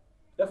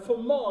 Jeg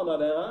formaner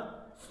dere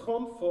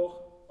framfor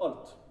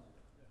alt.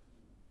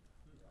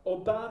 Å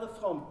bære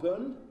fram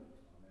bønn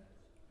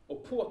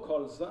og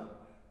påkallelse,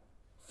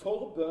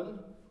 forbønn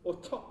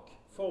og takk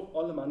for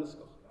alle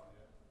mennesker.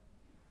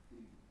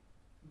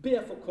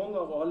 Be for konger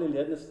og alle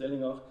ledende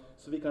stillinger,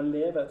 så vi kan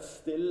leve et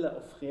stille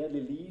og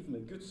fredelig liv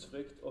med Guds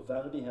frykt og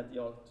verdighet i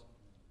alt.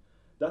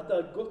 Dette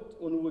er godt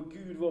og noe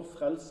Gud, vår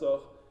frelser,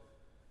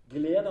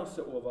 gleder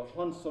seg over,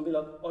 han som vil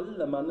at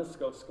alle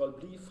mennesker skal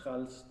bli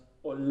frelst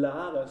og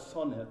lære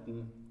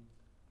sannheten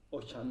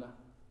å kjenne.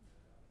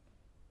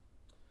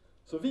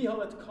 Så vi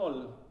har et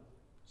kall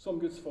som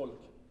Guds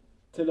folk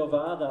til å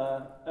være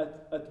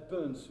et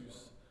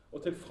bønnshus,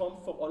 og til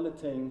framfor alle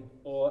ting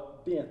å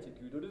be til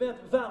Gud. Og du vet,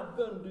 hver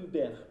bønn du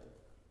ber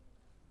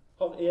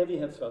har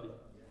evighetsverdi.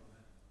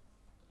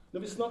 Når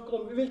vi snakker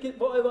om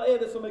hva er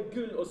det som er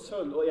gull og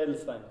sølv og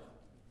edelsteiner?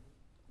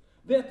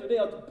 Vet du det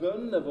at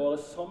bønnene våre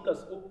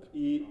samles opp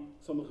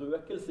som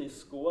røkelse i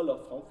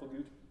skåler framfor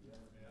Gud?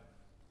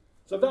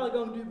 Så hver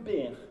gang du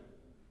ber,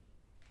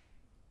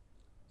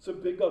 så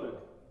bygger du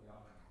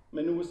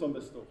med noe som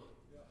består.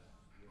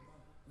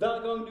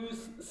 Hver gang du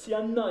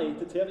sier nei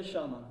til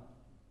TV-skjermen,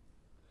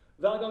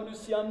 hver gang du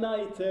sier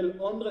nei til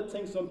andre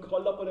ting som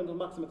kaller på din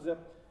oppmerksomhet, og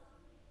sier,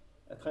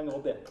 jeg trenger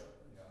å be,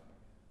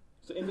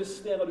 så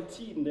investerer du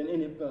tiden din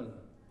inn i bønn.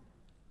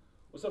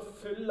 Og så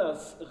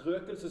fylles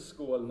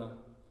røkelsesskålene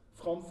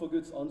framfor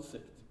Guds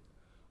ansikt.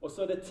 Og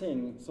så er det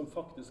ting som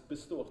faktisk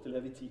består til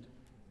evig tid,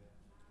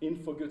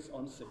 innenfor Guds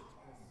ansikt.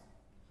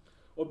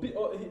 Og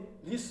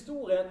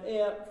historien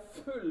er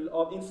full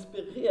av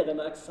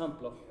inspirerende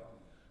eksempler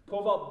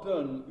på hva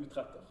bønn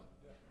utretter.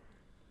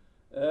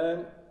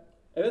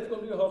 Jeg vet ikke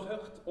om du har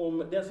hørt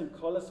om det som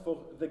kalles for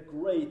The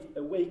Great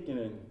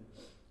Awakening,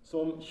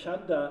 som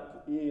skjedde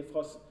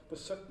på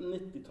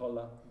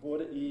 1790-tallet,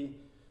 både i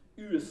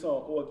USA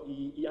og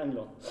i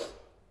England.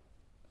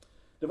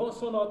 Det var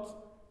sånn at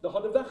det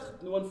hadde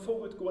vært noen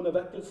forutgående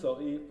vekkelser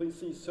på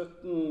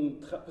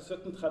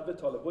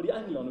 1730-tallet, både i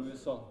England og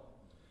USA.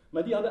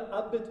 Men de hadde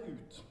ebbet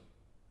ut.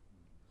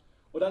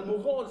 Og den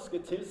moralske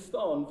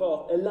tilstanden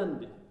var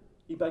elendig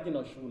i begge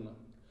nasjonene.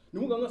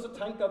 Noen ganger så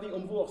tenker vi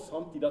om vår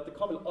samtid at det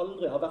kan vel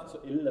aldri ha vært så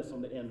ille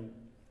som det er nå.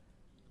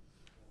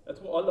 Jeg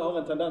tror alle har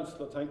en tendens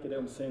til å tenke det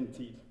om sin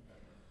tid.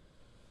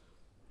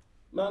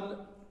 Men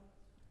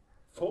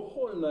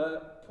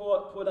forholdene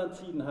på den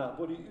tiden her,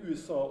 både i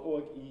USA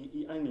og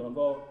i England,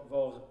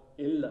 var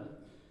ille.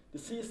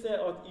 Det sies det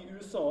at i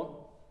USA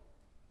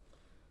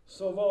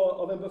så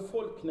var av en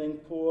befolkning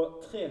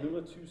på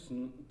 500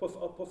 000,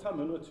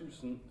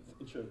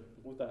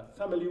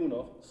 5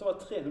 millioner, så var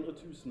 300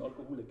 000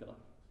 alkoholikere.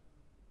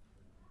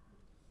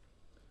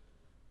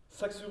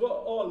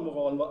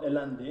 Seksualmoralen var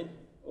elendig,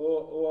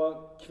 og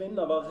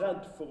kvinner var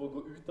redd for å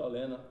gå ute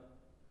alene.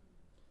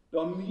 Det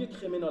var mye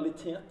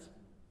kriminalitet.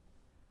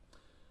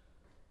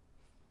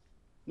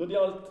 Når det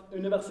gjaldt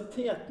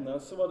universitetene,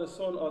 så var det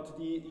sånn at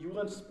de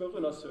gjorde en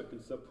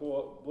spørreundersøkelse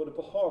både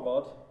på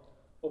Harvard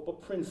og på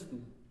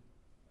Princeton,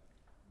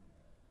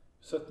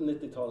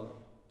 1790-tallet.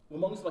 Hvor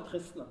mange som var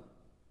kristne?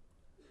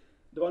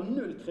 Det var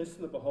 0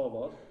 kristne på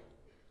Harvard,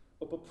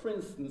 og på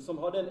Princeton, som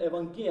hadde en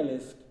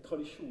evangelisk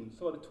tradisjon,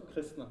 så var det 2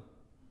 kristne.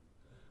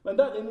 Men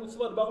derimot så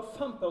var det bare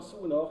 5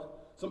 personer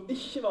som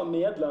ikke var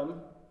medlem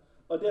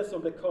av det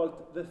som ble kalt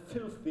The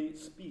Filthy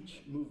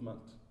Speech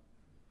Movement.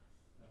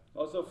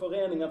 Altså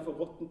Foreningen for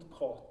råttent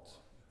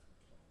prat.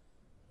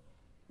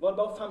 Det var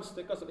bare 5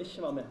 stykker som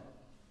ikke var med.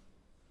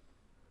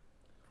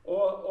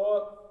 Og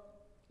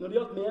når det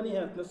gjaldt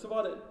menighetene, så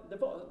var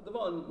det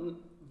var en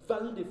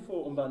veldig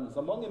få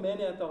omvendelser. Mange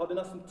menigheter hadde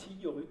nesten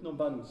 10 år uten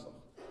omvendelser.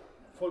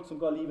 Folk som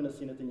ga livene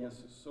sine til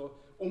Jesus. Og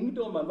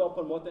ungdommen var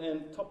på en måte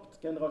en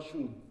tapt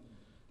generasjon.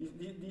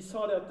 De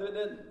sa det at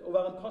å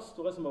være en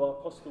pastor er som å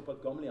være pastor på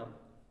et gamlehjem.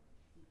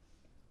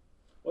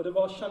 Og det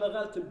var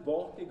generelt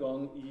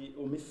tilbakegang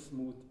og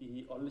mismot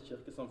i alle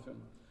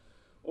kirkesamfunn.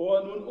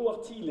 Og noen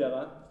år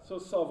tidligere så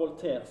sa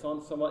Voltaire,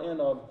 som var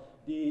en av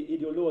de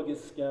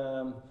ideologiske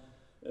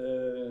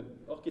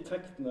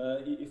arkitektene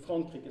i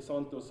Frankrike,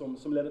 og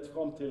som ledet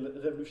fram til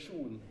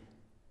revolusjonen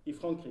i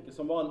Frankrike,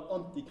 som var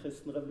en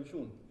antikristen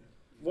revolusjon.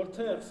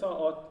 Voltaire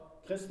sa at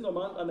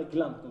kristendommen er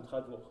glemt om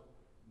 30 år.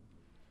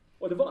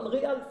 Og det var en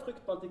reell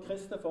frykt blant de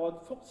kristne for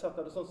at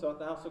fortsetter det sånn at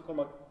det her så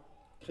kommer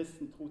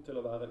kristen tro til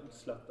å være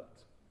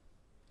utslettet.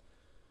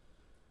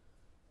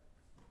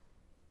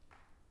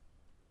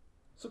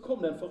 Så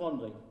kom det en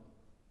forandring.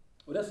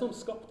 Og det som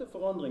skapte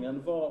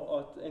forandringen var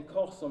at en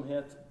kar som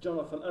het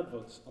Jonathan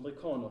Edwards,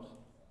 amerikaner,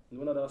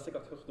 noen av dere har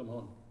sikkert hørt om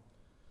han,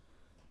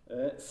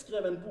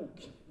 skrev en bok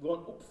hvor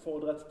han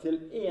oppfordret til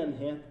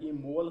enhet i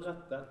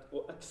målrettet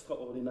og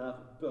ekstraordinær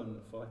bønn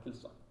for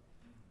vekkelse.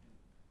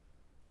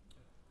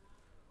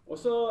 Og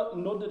så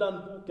nådde den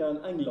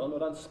boken England, og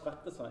den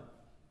spredte seg.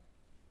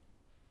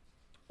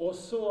 Og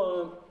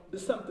så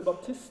bestemte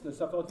baptistene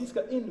seg for at de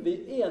skal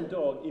innvie 1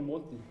 dag i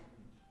måneden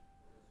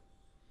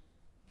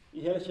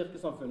i hele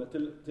kirkesamfunnet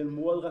til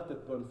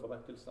målrettet bønn for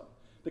vekkelse.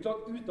 Det er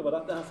klart, utover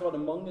dette her så var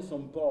det mange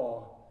som ba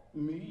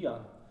mye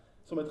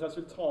som et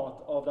resultat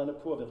av denne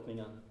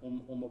påvirkningen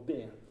om å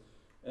be.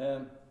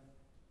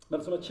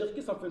 Men som et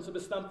kirkesamfunn så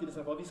bestemte de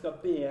seg for at vi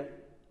skal be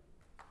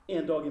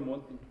 1 dag i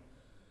måneden.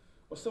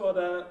 Og så var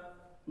det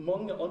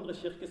mange andre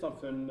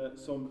kirkesamfunn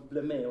som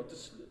ble med, og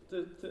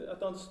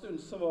etter en stund,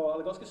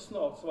 eller ganske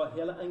snart, så var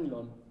hele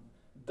England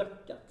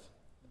dekket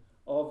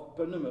av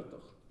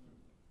bønnemøter.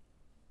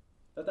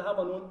 Dette her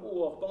var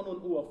bare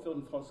noen år før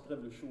den franske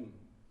revolusjonen.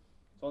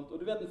 Og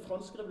du vet, den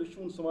franske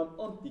revolusjonen, som var en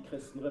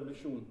antikristen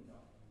revolusjon,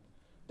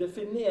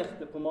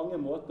 definerte på mange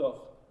måter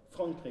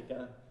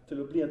Frankrike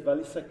til å bli et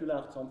veldig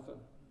sekulært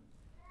samfunn,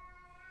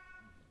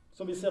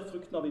 som vi ser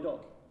frukten av i dag.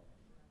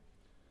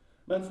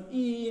 Mens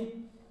i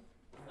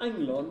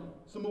England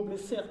så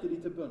mobiliserte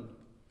de til bønn,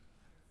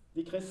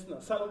 de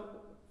kristne. Selv om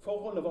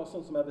forholdene var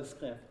sånn som jeg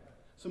beskrev,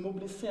 så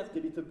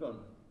mobiliserte de til bønn.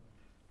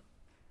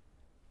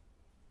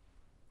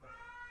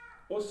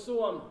 Og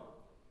så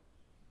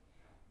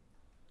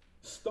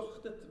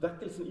startet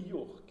vekkelsen i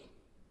York.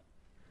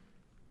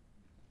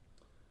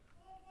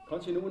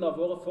 Kanskje noen av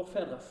våre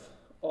forfedres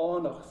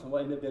aner som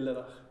var inne i bildet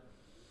der.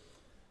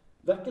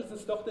 Vekkelsen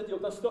startet i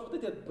York. Den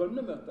startet i et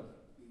bønnemøte.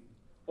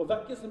 Og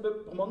vekkelsen ble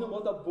på mange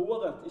måter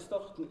båret i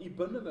starten i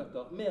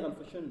bønnemøter, mer enn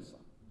forkynnelse.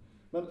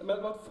 Men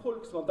det var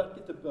folk som var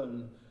vekket til bønn,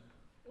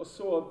 og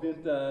så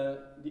begynte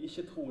de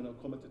ikke-troende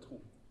å komme til tro.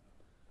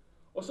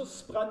 Og så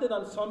spredde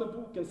den samme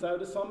boken seg,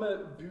 og det samme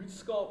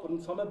budskapet, og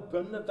den samme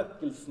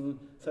bønnevekkelsen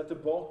seg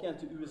tilbake igjen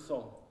til USA.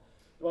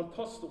 Det var en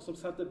pastor som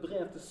sendte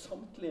brev til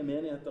samtlige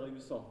menigheter i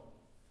USA,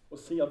 og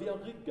sier, vi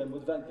har ryggen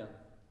mot veggen.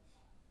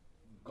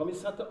 kan vi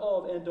sette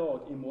av en dag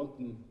i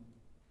måneden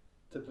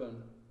til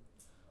bønn.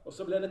 Og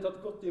så ble det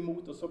tatt godt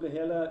imot, og så ble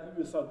hele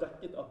USA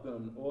dekket av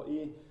bønn. Og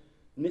i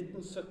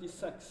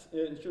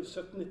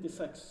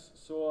 1796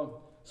 så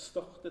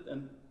startet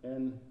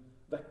en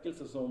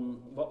vekkelse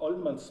som var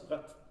allment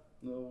spredt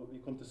når vi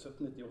kom til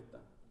 1798.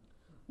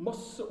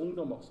 Masse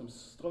ungdommer som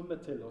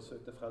strømmet til og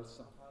søkte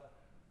frelse.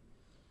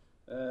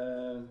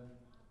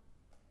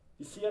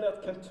 De sier det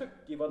at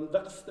Kentucky var den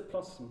verste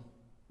plassen,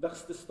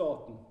 verste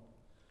staten.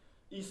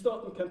 I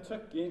staten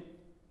Kentucky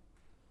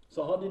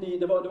så hadde de,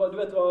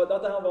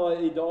 dette her var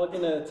i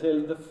dagene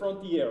til The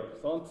Frontier,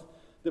 sant?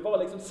 Det var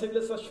liksom,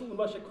 sivilisasjonen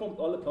var ikke kommet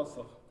alle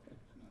plasser.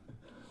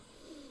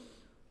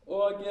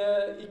 Og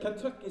i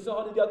Kentucky så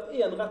hadde de hatt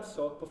en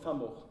rettssak på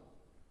 5 år.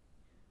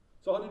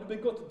 Så hadde du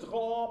begått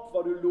drap,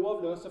 var du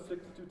lovløs og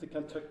flyktet ut til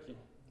Kentucky.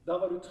 Der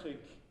var du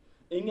trygg.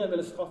 Ingen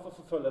ville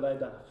straffeforfølge deg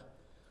der.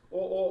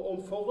 Og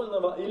om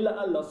forholdene var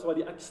ille ellers, så var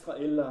de ekstra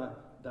ille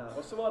der.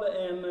 Og så var det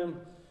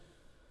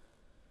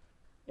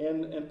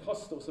en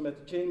pastor som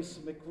het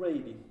James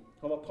McGrady.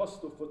 Han var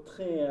pastor for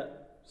 3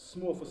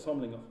 små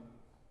forsamlinger.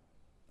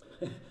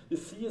 Det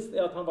sies det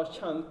at han var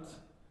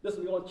kjent. Det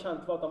som gjorde han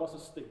kjent var at han var så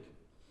stygg.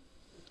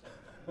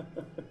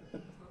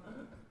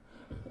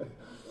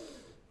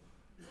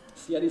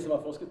 Sier de som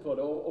har forsket på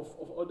det.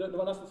 Og det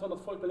var nesten sånn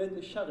at folk ble litt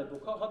nysgjerrig på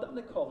hva har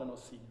denne karen å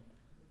si.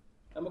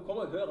 Jeg må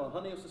komme og høre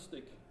han er jo så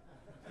stygg.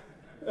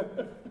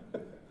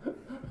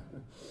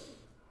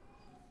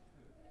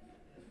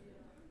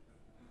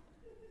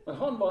 Men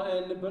han var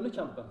en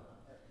bønnekjempe,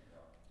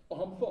 og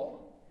han ba.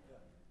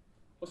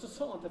 Og så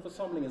sa han til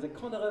forsamlingen sin,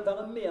 kan dere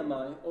være med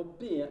meg og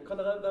be, kan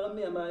dere være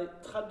med meg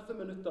 30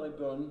 minutter i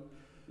bønn,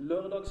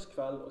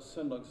 lørdagskveld og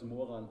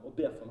søndagsmorgen, og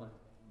be for meg.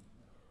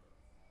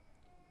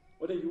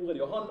 Og det gjorde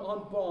de, og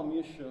han ba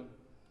mye selv.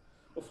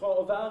 Og fra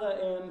å være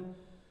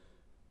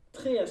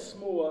 3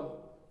 små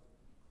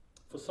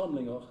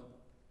forsamlinger,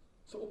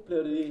 så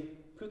opplevde de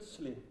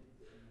plutselig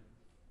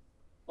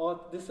at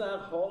disse her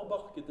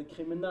hardbarkete,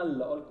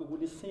 kriminelle,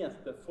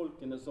 alkoholiserte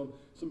folkene som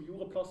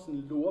gjorde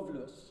plassen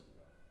lovløs,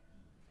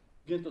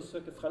 begynte å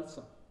søke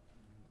frelse.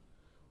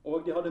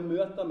 Og de hadde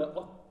møter med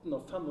 18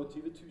 og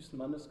 25 000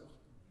 mennesker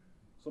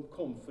som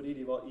kom fordi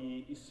de var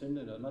i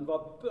syndedød. Men det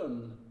var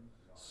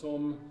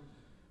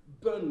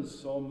bønn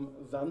som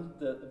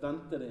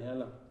vendte det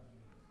hele.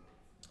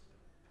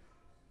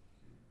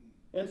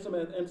 En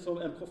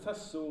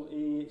professor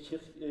i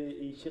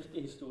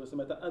kirkehistorie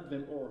som heter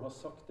Edwin Orr har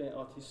sagt det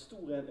at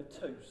historien er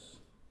taus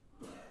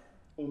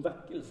om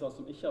vekkelser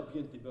som ikke har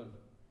begynt i bønn.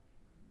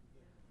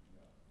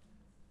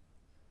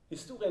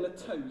 Historien er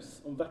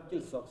taus om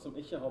vekkelser som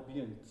ikke har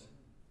begynt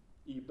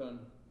i bønn.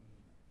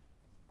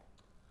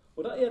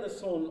 Og da er det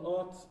sånn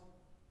at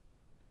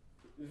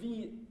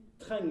vi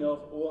trenger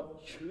å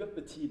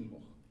kjøpe tiden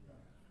vår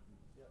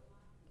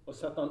og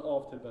sette den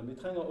av til bønn. Vi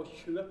trenger å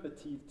kjøpe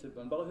tid til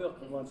bønn. Bare hør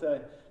på mens jeg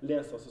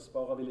leser, så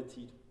sparer vi litt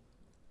tid.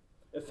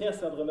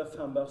 Efeserbrevet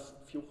 5, vers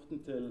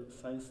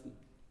 14-16.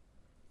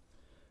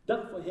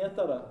 Derfor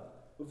heter det,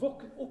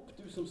 våkn opp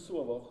du som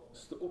sover,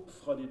 stå opp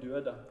fra de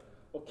døde,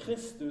 og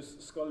Kristus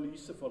skal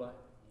lyse for deg.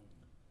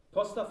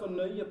 Pass derfor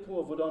nøye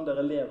på hvordan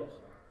dere lever.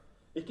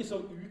 Ikke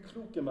som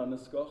ukloke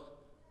mennesker,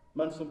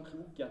 men som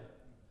kloke.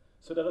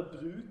 Så dere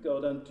bruker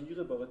den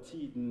dyrebare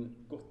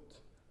tiden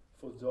godt,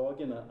 for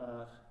dagene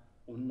er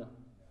onde.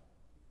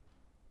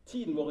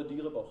 Tiden vår er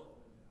dyrebar.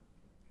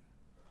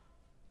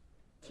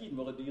 Tiden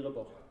vår er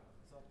dyrebar.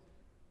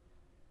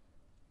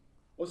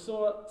 Og så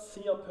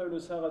sier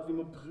Paulus her at vi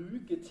må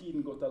bruke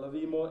tiden godt, eller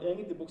vi må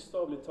egentlig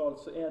bokstavelig talt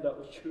så er det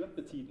å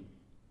kjøpe tiden.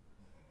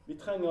 Vi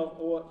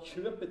trenger å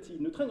kjøpe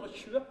tiden. Du trenger å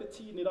kjøpe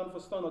tiden i den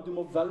forstand at du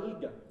må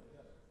velge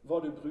hva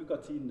du bruker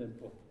tiden din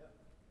på.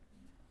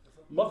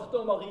 Martha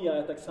og Maria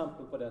er et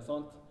eksempel på det,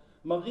 sant?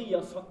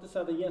 Maria satte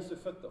seg ved Jesu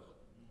føtter.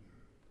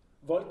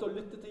 Valgte å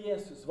lytte til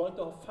Jesus,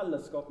 valgte å ha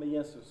fellesskap med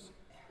Jesus.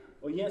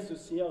 Og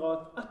Jesus sier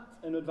at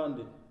ett er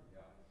nødvendig.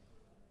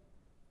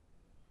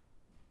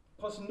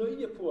 Pass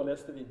nøye på,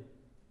 leste vi.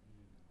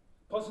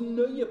 Pass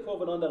nøye på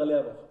hvordan dere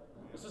lever.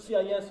 Og så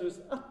sier Jesus,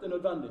 ett er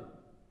nødvendig.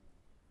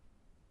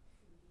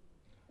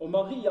 Og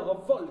Maria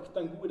har valgt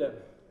den gode del.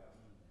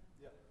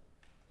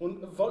 Hun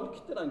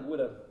valgte den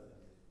gode del.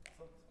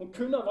 Hun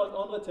kunne ha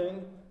valgt andre ting,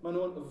 men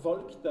hun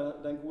valgte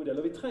den gode del.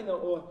 Og vi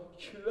trenger å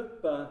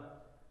kjøpe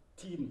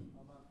tiden.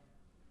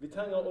 Vi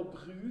trenger å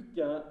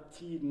bruke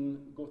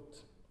tiden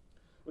godt.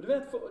 Og du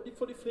vet,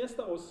 for de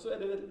fleste av oss så er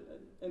det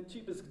en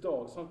typisk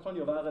dag, så kan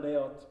jo være det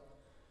at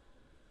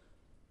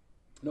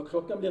når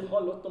klokken blir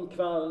 7:30 om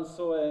kvelden,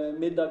 så er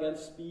middagen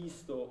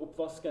spist, og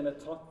oppvasken er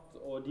tatt,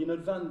 og de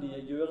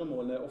nødvendige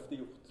gjøremålene er ofte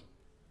gjort.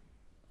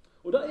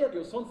 Og da er det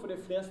jo sånn for de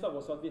fleste av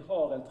oss at vi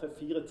har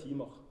 3-4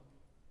 timer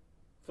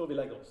før vi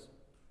legger oss.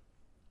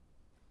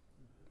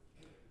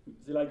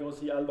 Vi legger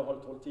oss i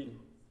 11:30-12-tiden.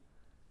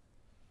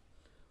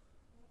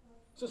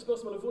 Så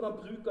spørsmålet, hvordan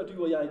bruker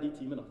du og jeg de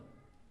timene?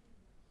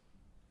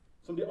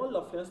 Som de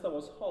aller fleste av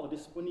oss har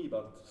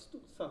disponibelt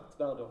stort sett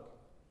hver dag,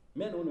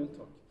 med noen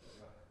unntak.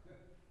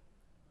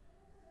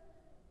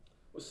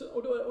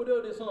 Og da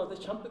er det sånn at det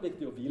er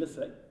kjempeviktig å hvile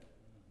seg.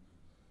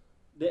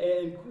 Det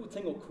er en god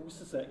ting å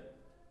kose seg.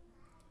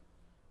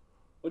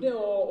 Og det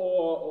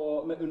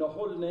med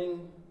underholdning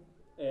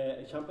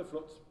er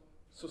kjempeflott.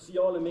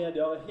 Sosiale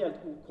medier er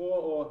helt ok,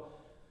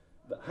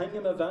 og henge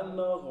med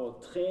venner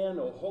og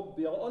trene og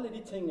hobbyer, og alle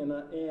de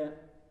tingene er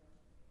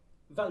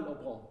vel og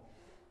bra.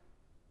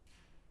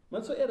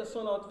 Men så er det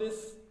sånn at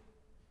hvis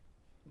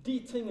de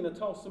tingene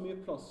tar så mye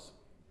plass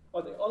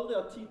at jeg aldri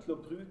har tid til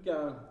å bruke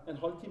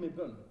en halvtime i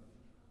bønn,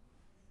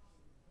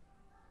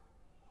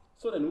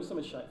 så er det noe som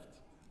er skjevt.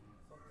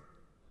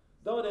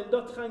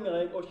 Da trenger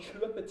jeg å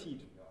kjøpe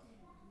tid.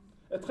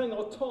 Jeg trenger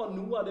å ta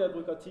noe av det jeg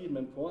bruker tiden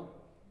min på,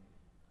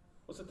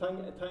 og så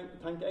tenker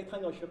jeg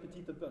trenger å kjøpe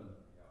tid til bønn.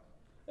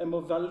 Jeg må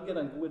velge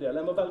den gode delen.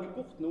 Jeg må velge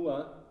bort noe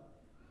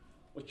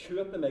og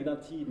kjøpe meg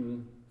den tiden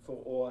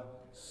for å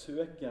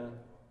søke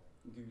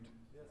Gud.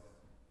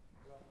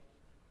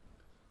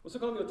 Og så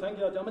kan vi jo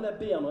tenke at ja, men jeg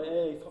ber når jeg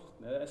er i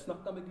farten. Jeg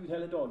snakker med Gud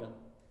hele dagen.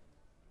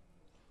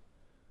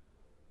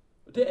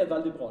 Og det er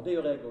veldig bra. Det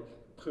gjør jeg også.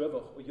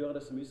 Prøver å gjøre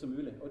det så mye som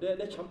mulig. Og det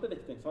er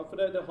kjempeviktig, sant? For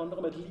det handler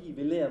om et liv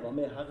vi lever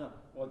med Herren,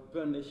 og at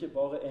bønn ikke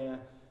bare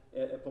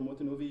er på en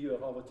måte noe vi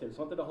gjør av og til.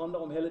 Sant? Det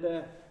handler om hele det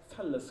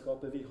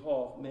fellesskapet vi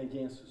har med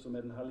Jesus og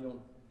med Den hellige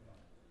ånd.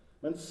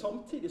 Men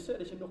samtidig så er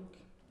det ikke nok.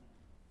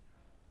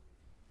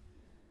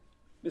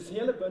 Hvis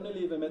hele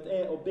bønnelivet mitt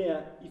er å be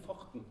i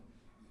farten,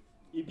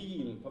 i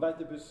bilen, på vei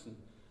til bussen,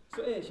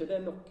 så er ikke det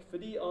nok.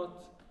 Fordi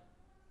at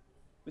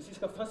hvis vi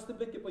skal feste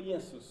blikket på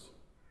Jesus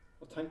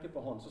og tenke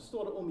på han, så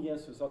står det om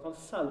Jesus at han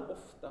selv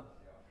ofte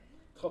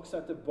trakk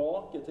seg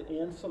tilbake til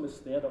ensomme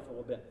steder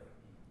for å be.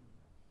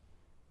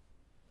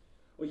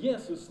 Og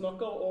Jesus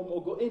snakker om å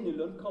gå inn i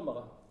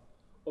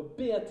lønnkammeret og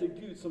be til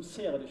Gud som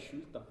ser det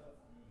skjulte,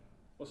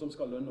 og som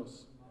skal lønne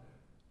oss.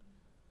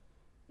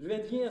 Du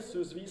vet,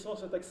 Jesus viser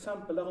oss et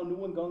eksempel der han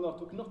noen ganger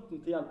tok natten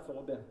til hjelp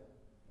for å be.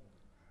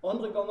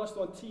 Andre ganger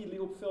stod han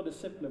tidlig opp før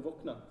disiplene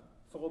våknet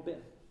for å be.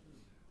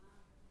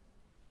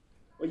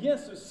 Og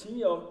Jesus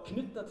sier,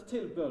 knyttet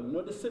til bønnen,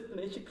 når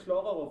disiplene ikke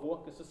klarer å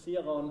våke, så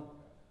sier han,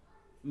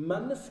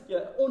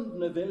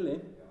 ånden er villig,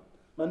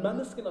 men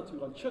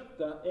menneskenaturen,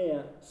 kjøttet,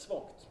 er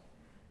svagt.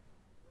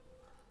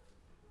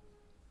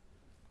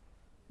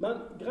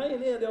 Men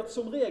greien er det at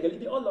som regel,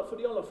 for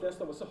de aller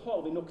fleste av oss, så har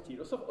vi nok tid,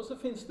 og så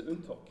finnes det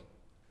unntak.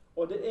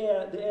 Og det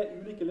er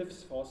ulike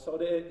livsfaser, og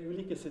det er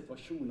ulike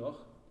situasjoner.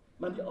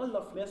 Men de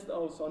aller fleste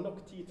av oss har nok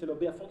tid til å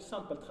be for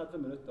eksempel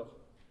 30 minutter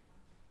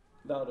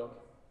hver dag.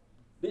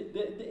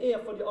 Det er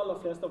for de aller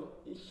fleste av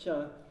ikke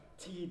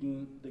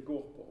tiden det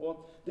går på.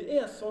 Og det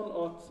er sånn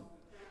at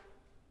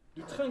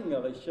du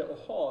trenger ikke å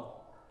ha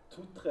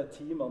 2-3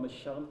 timer med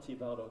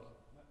skjermtid hver dag.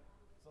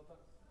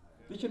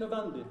 Det er ikke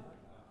nødvendig.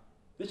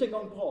 Det er ikke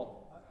engang bra.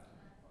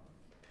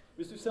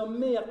 Hvis du ser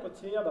mer på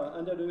TV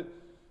enn det du,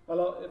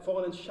 eller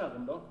foran en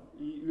skjerm da,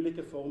 i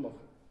ulike former,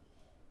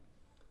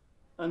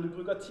 enn du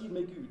bruker tid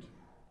med Gud,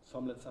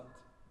 samlet sett,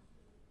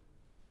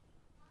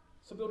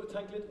 så bør du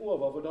tenke litt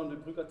over hvordan du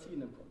bruker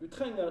tiden på. Du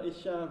trenger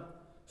ikke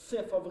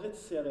se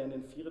favorittserien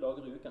din 4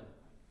 dager i uken.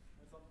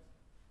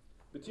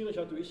 Det betyr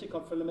ikke at du ikke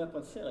kan følge med på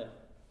en serie.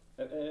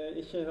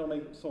 Ikke hør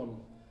meg sånn.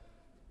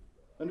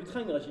 Men du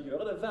trenger ikke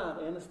gjøre det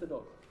hver eneste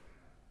dag.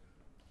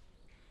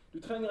 Du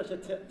trenger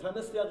ikke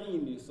tenne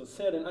stearinlys og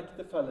se din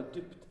ektefelle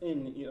dypt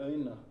inn i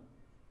øynene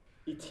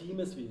i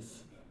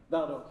timesvis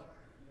hver dag.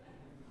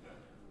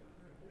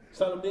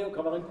 Selv om det jo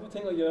kan være en god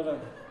ting å gjøre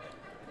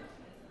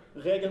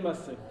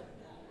regelmessig.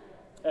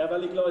 Jeg er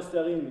veldig glad i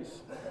stearinlys.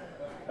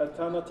 Jeg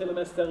tenner til og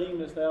med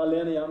stearinlys når jeg er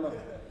alene hjemme.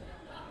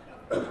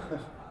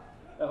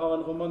 Jeg har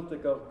en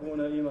romantiker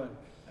boende i meg.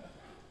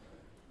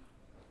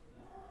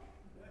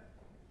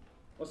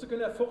 Og så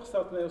kunne jeg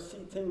fortsette med å si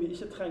ting vi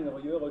ikke trenger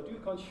å gjøre, og du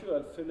kan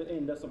selv fylle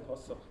inn det som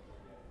passer.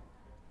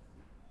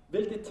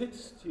 Hvilke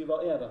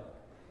tidstyver er det?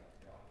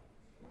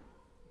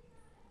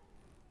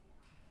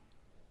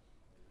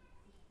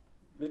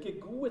 Hvilke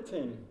gode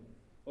ting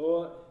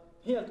og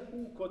helt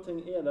ok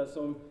ting er det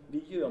som vi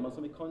gjør, men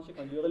som vi kanskje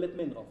kan gjøre litt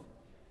mindre av?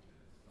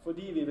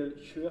 Fordi vi vil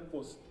kjøpe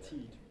oss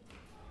tid.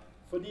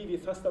 Fordi vi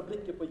fester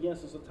blikket på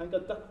Jesus og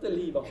tenker at dette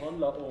livet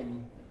handler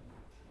om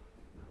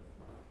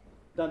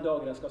den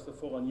dagen jeg skal stå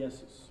foran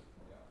Jesus.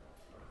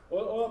 Og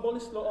jeg har bare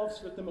lyst til å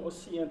avslutte med å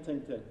si en ting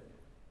til.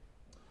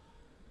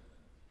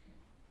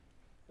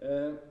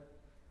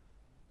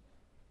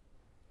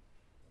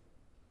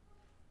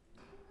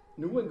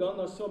 Noen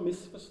ganger så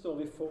misforstår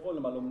vi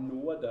forholdet mellom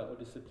nåde og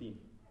disiplin.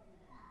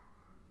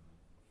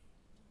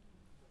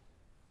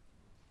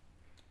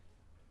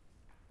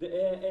 Det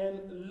er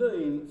en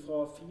løgn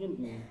fra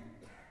fienden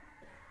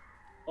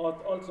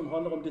at alt som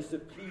handler om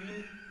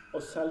disiplin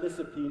og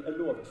selvdisiplin er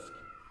lovisk.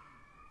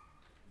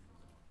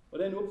 Og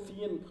det er noe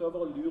fienden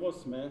prøver å lure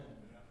oss med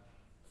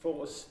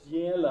for å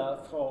stjele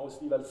fra oss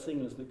de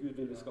velsignelsene Gud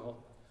vil vi skal ha.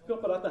 Hør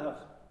på dette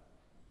her.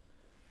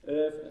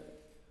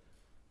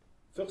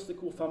 Første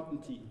kor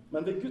 15:10.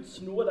 Men ved Guds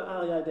nåde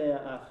er jeg det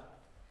jeg er,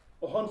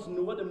 og hans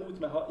nåde mot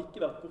meg har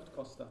ikke vært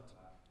bortkastet.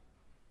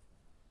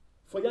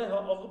 For jeg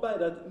har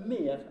arbeidet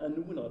mer enn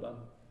noen av dem.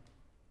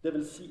 Det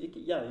vil si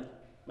ikke jeg,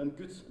 men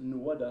Guds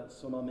nåde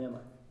som er med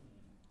meg.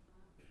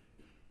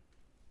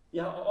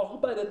 Jeg har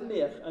arbeidet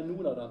mer enn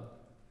noen av dem.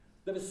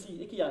 Det vil si,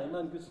 ikke jeg,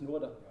 men Guds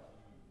nåde.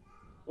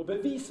 Og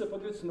beviset på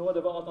Guds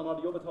nåde var at han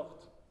hadde jobbet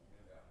hardt.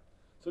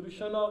 Så du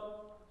skjønner,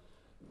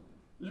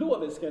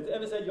 loviskhet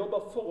er hvis jeg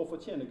jobber for å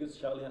fortjene Guds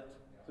kjærlighet.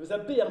 Så hvis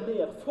jeg ber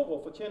mer for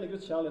å fortjene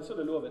Guds kjærlighet, så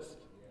er det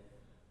lovisk.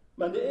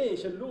 Men det er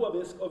ikke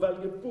lovisk å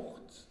velge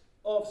bort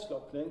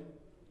avslappning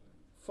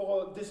for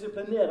å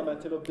disiplinere meg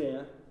til å be,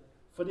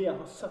 fordi jeg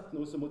har sett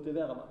noe som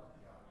motiverer meg.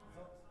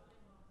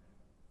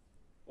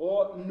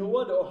 Og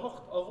nåde og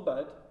hardt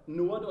arbeid,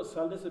 nåde og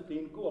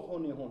selvdisiplin går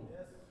hånd i hånd.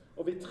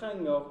 Og vi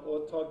trenger å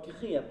ta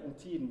grep om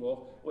tiden vår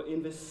og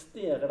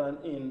investere den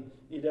inn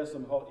i det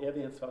som har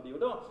evighetsverdi.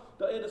 Og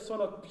da er det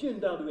sånn at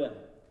begynn der du er.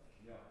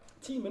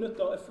 10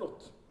 minutter er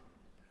flott.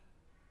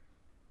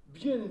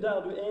 Begynn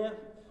der du er.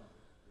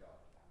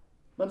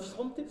 Men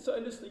samtidig så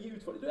har jeg lyst til å gi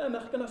utfordring. Jeg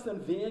merker nesten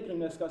en vegring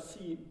når jeg skal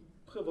si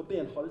prøv å be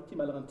en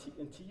halvtime eller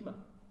en time.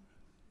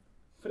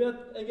 Fordi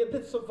at jeg er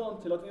blitt så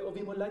vant til at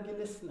vi må legge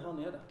listen her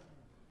nede.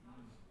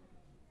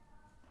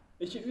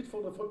 Ikke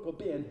utfordre folk på å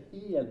be en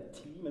hel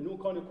time. Noen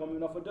kan jo komme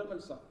under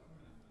fordømmelse.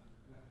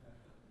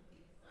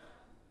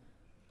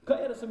 Hva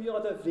er det som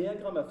gjør at jeg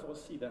vegrer meg for å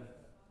si det?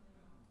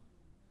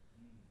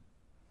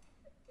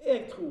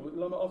 Jeg tror,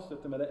 la meg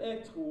avslutte med det,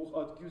 jeg tror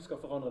at Gud skal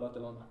forandre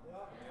dette landet.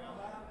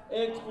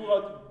 Jeg tror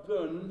at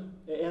bønn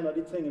er en av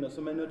de tingene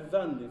som er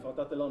nødvendig for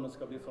at dette landet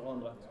skal bli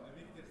forandret.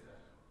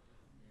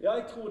 Ja,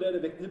 jeg tror det er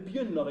det viktige. Det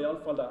begynner i alle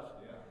fall der.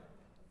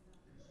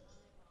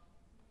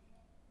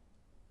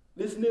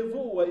 Hvis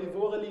nivået i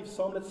våre liv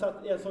samlet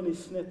sett er sånn i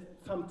snitt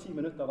 5-10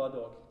 minutter hver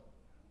dag,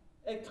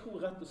 jeg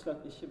tror rett og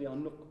slett ikke vi har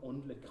nok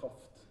åndelig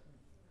kraft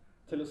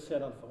til å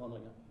se den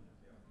forandringen.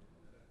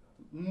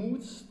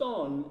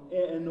 Motstanden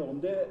er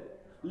enorm.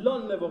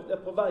 Landet vårt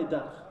er på vei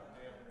der.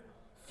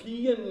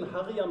 Fienden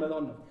herjer med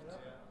landet vårt.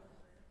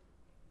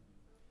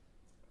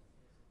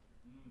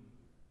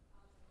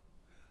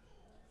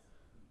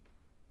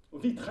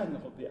 Og vi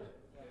trenger å be.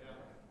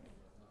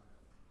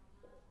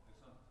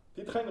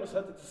 Vi trenger å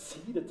sette til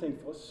side ting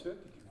for å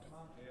søke Gud.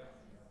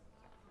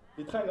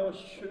 Vi trenger å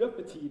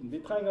kjøpe tiden.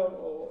 Vi trenger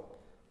å...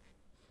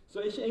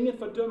 Så ikke ingen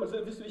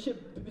fordømmelse.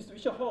 Hvis du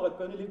ikke har et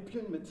bønneliv,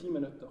 begynn med 10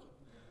 minutter.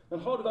 Men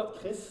har du vært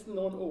kristen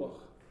noen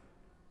år?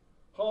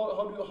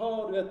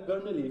 Har du et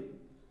bønneliv?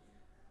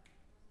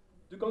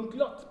 Du kan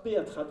glatt be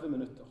 30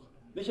 minutter.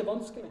 Det er ikke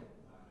vanskelig.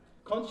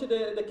 Kanskje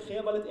det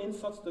krever litt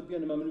innsats til å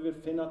begynne med, men du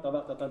vil finne etter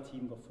hvert at den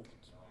tiden går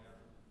fort.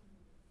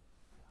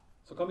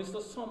 Så kan vi stå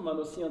sammen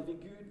og si at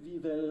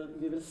Gud,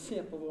 vi vil se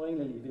på vår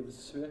egne liv. Vi vil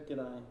søke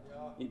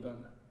deg i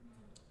bønn.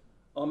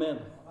 Amen.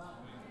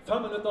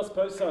 5 minutters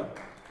pause.